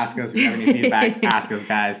questions, ask us. If you have any feedback, ask us,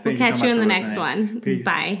 guys. Thank you so much for listening. We'll catch you in the next one. Peace.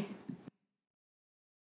 Bye.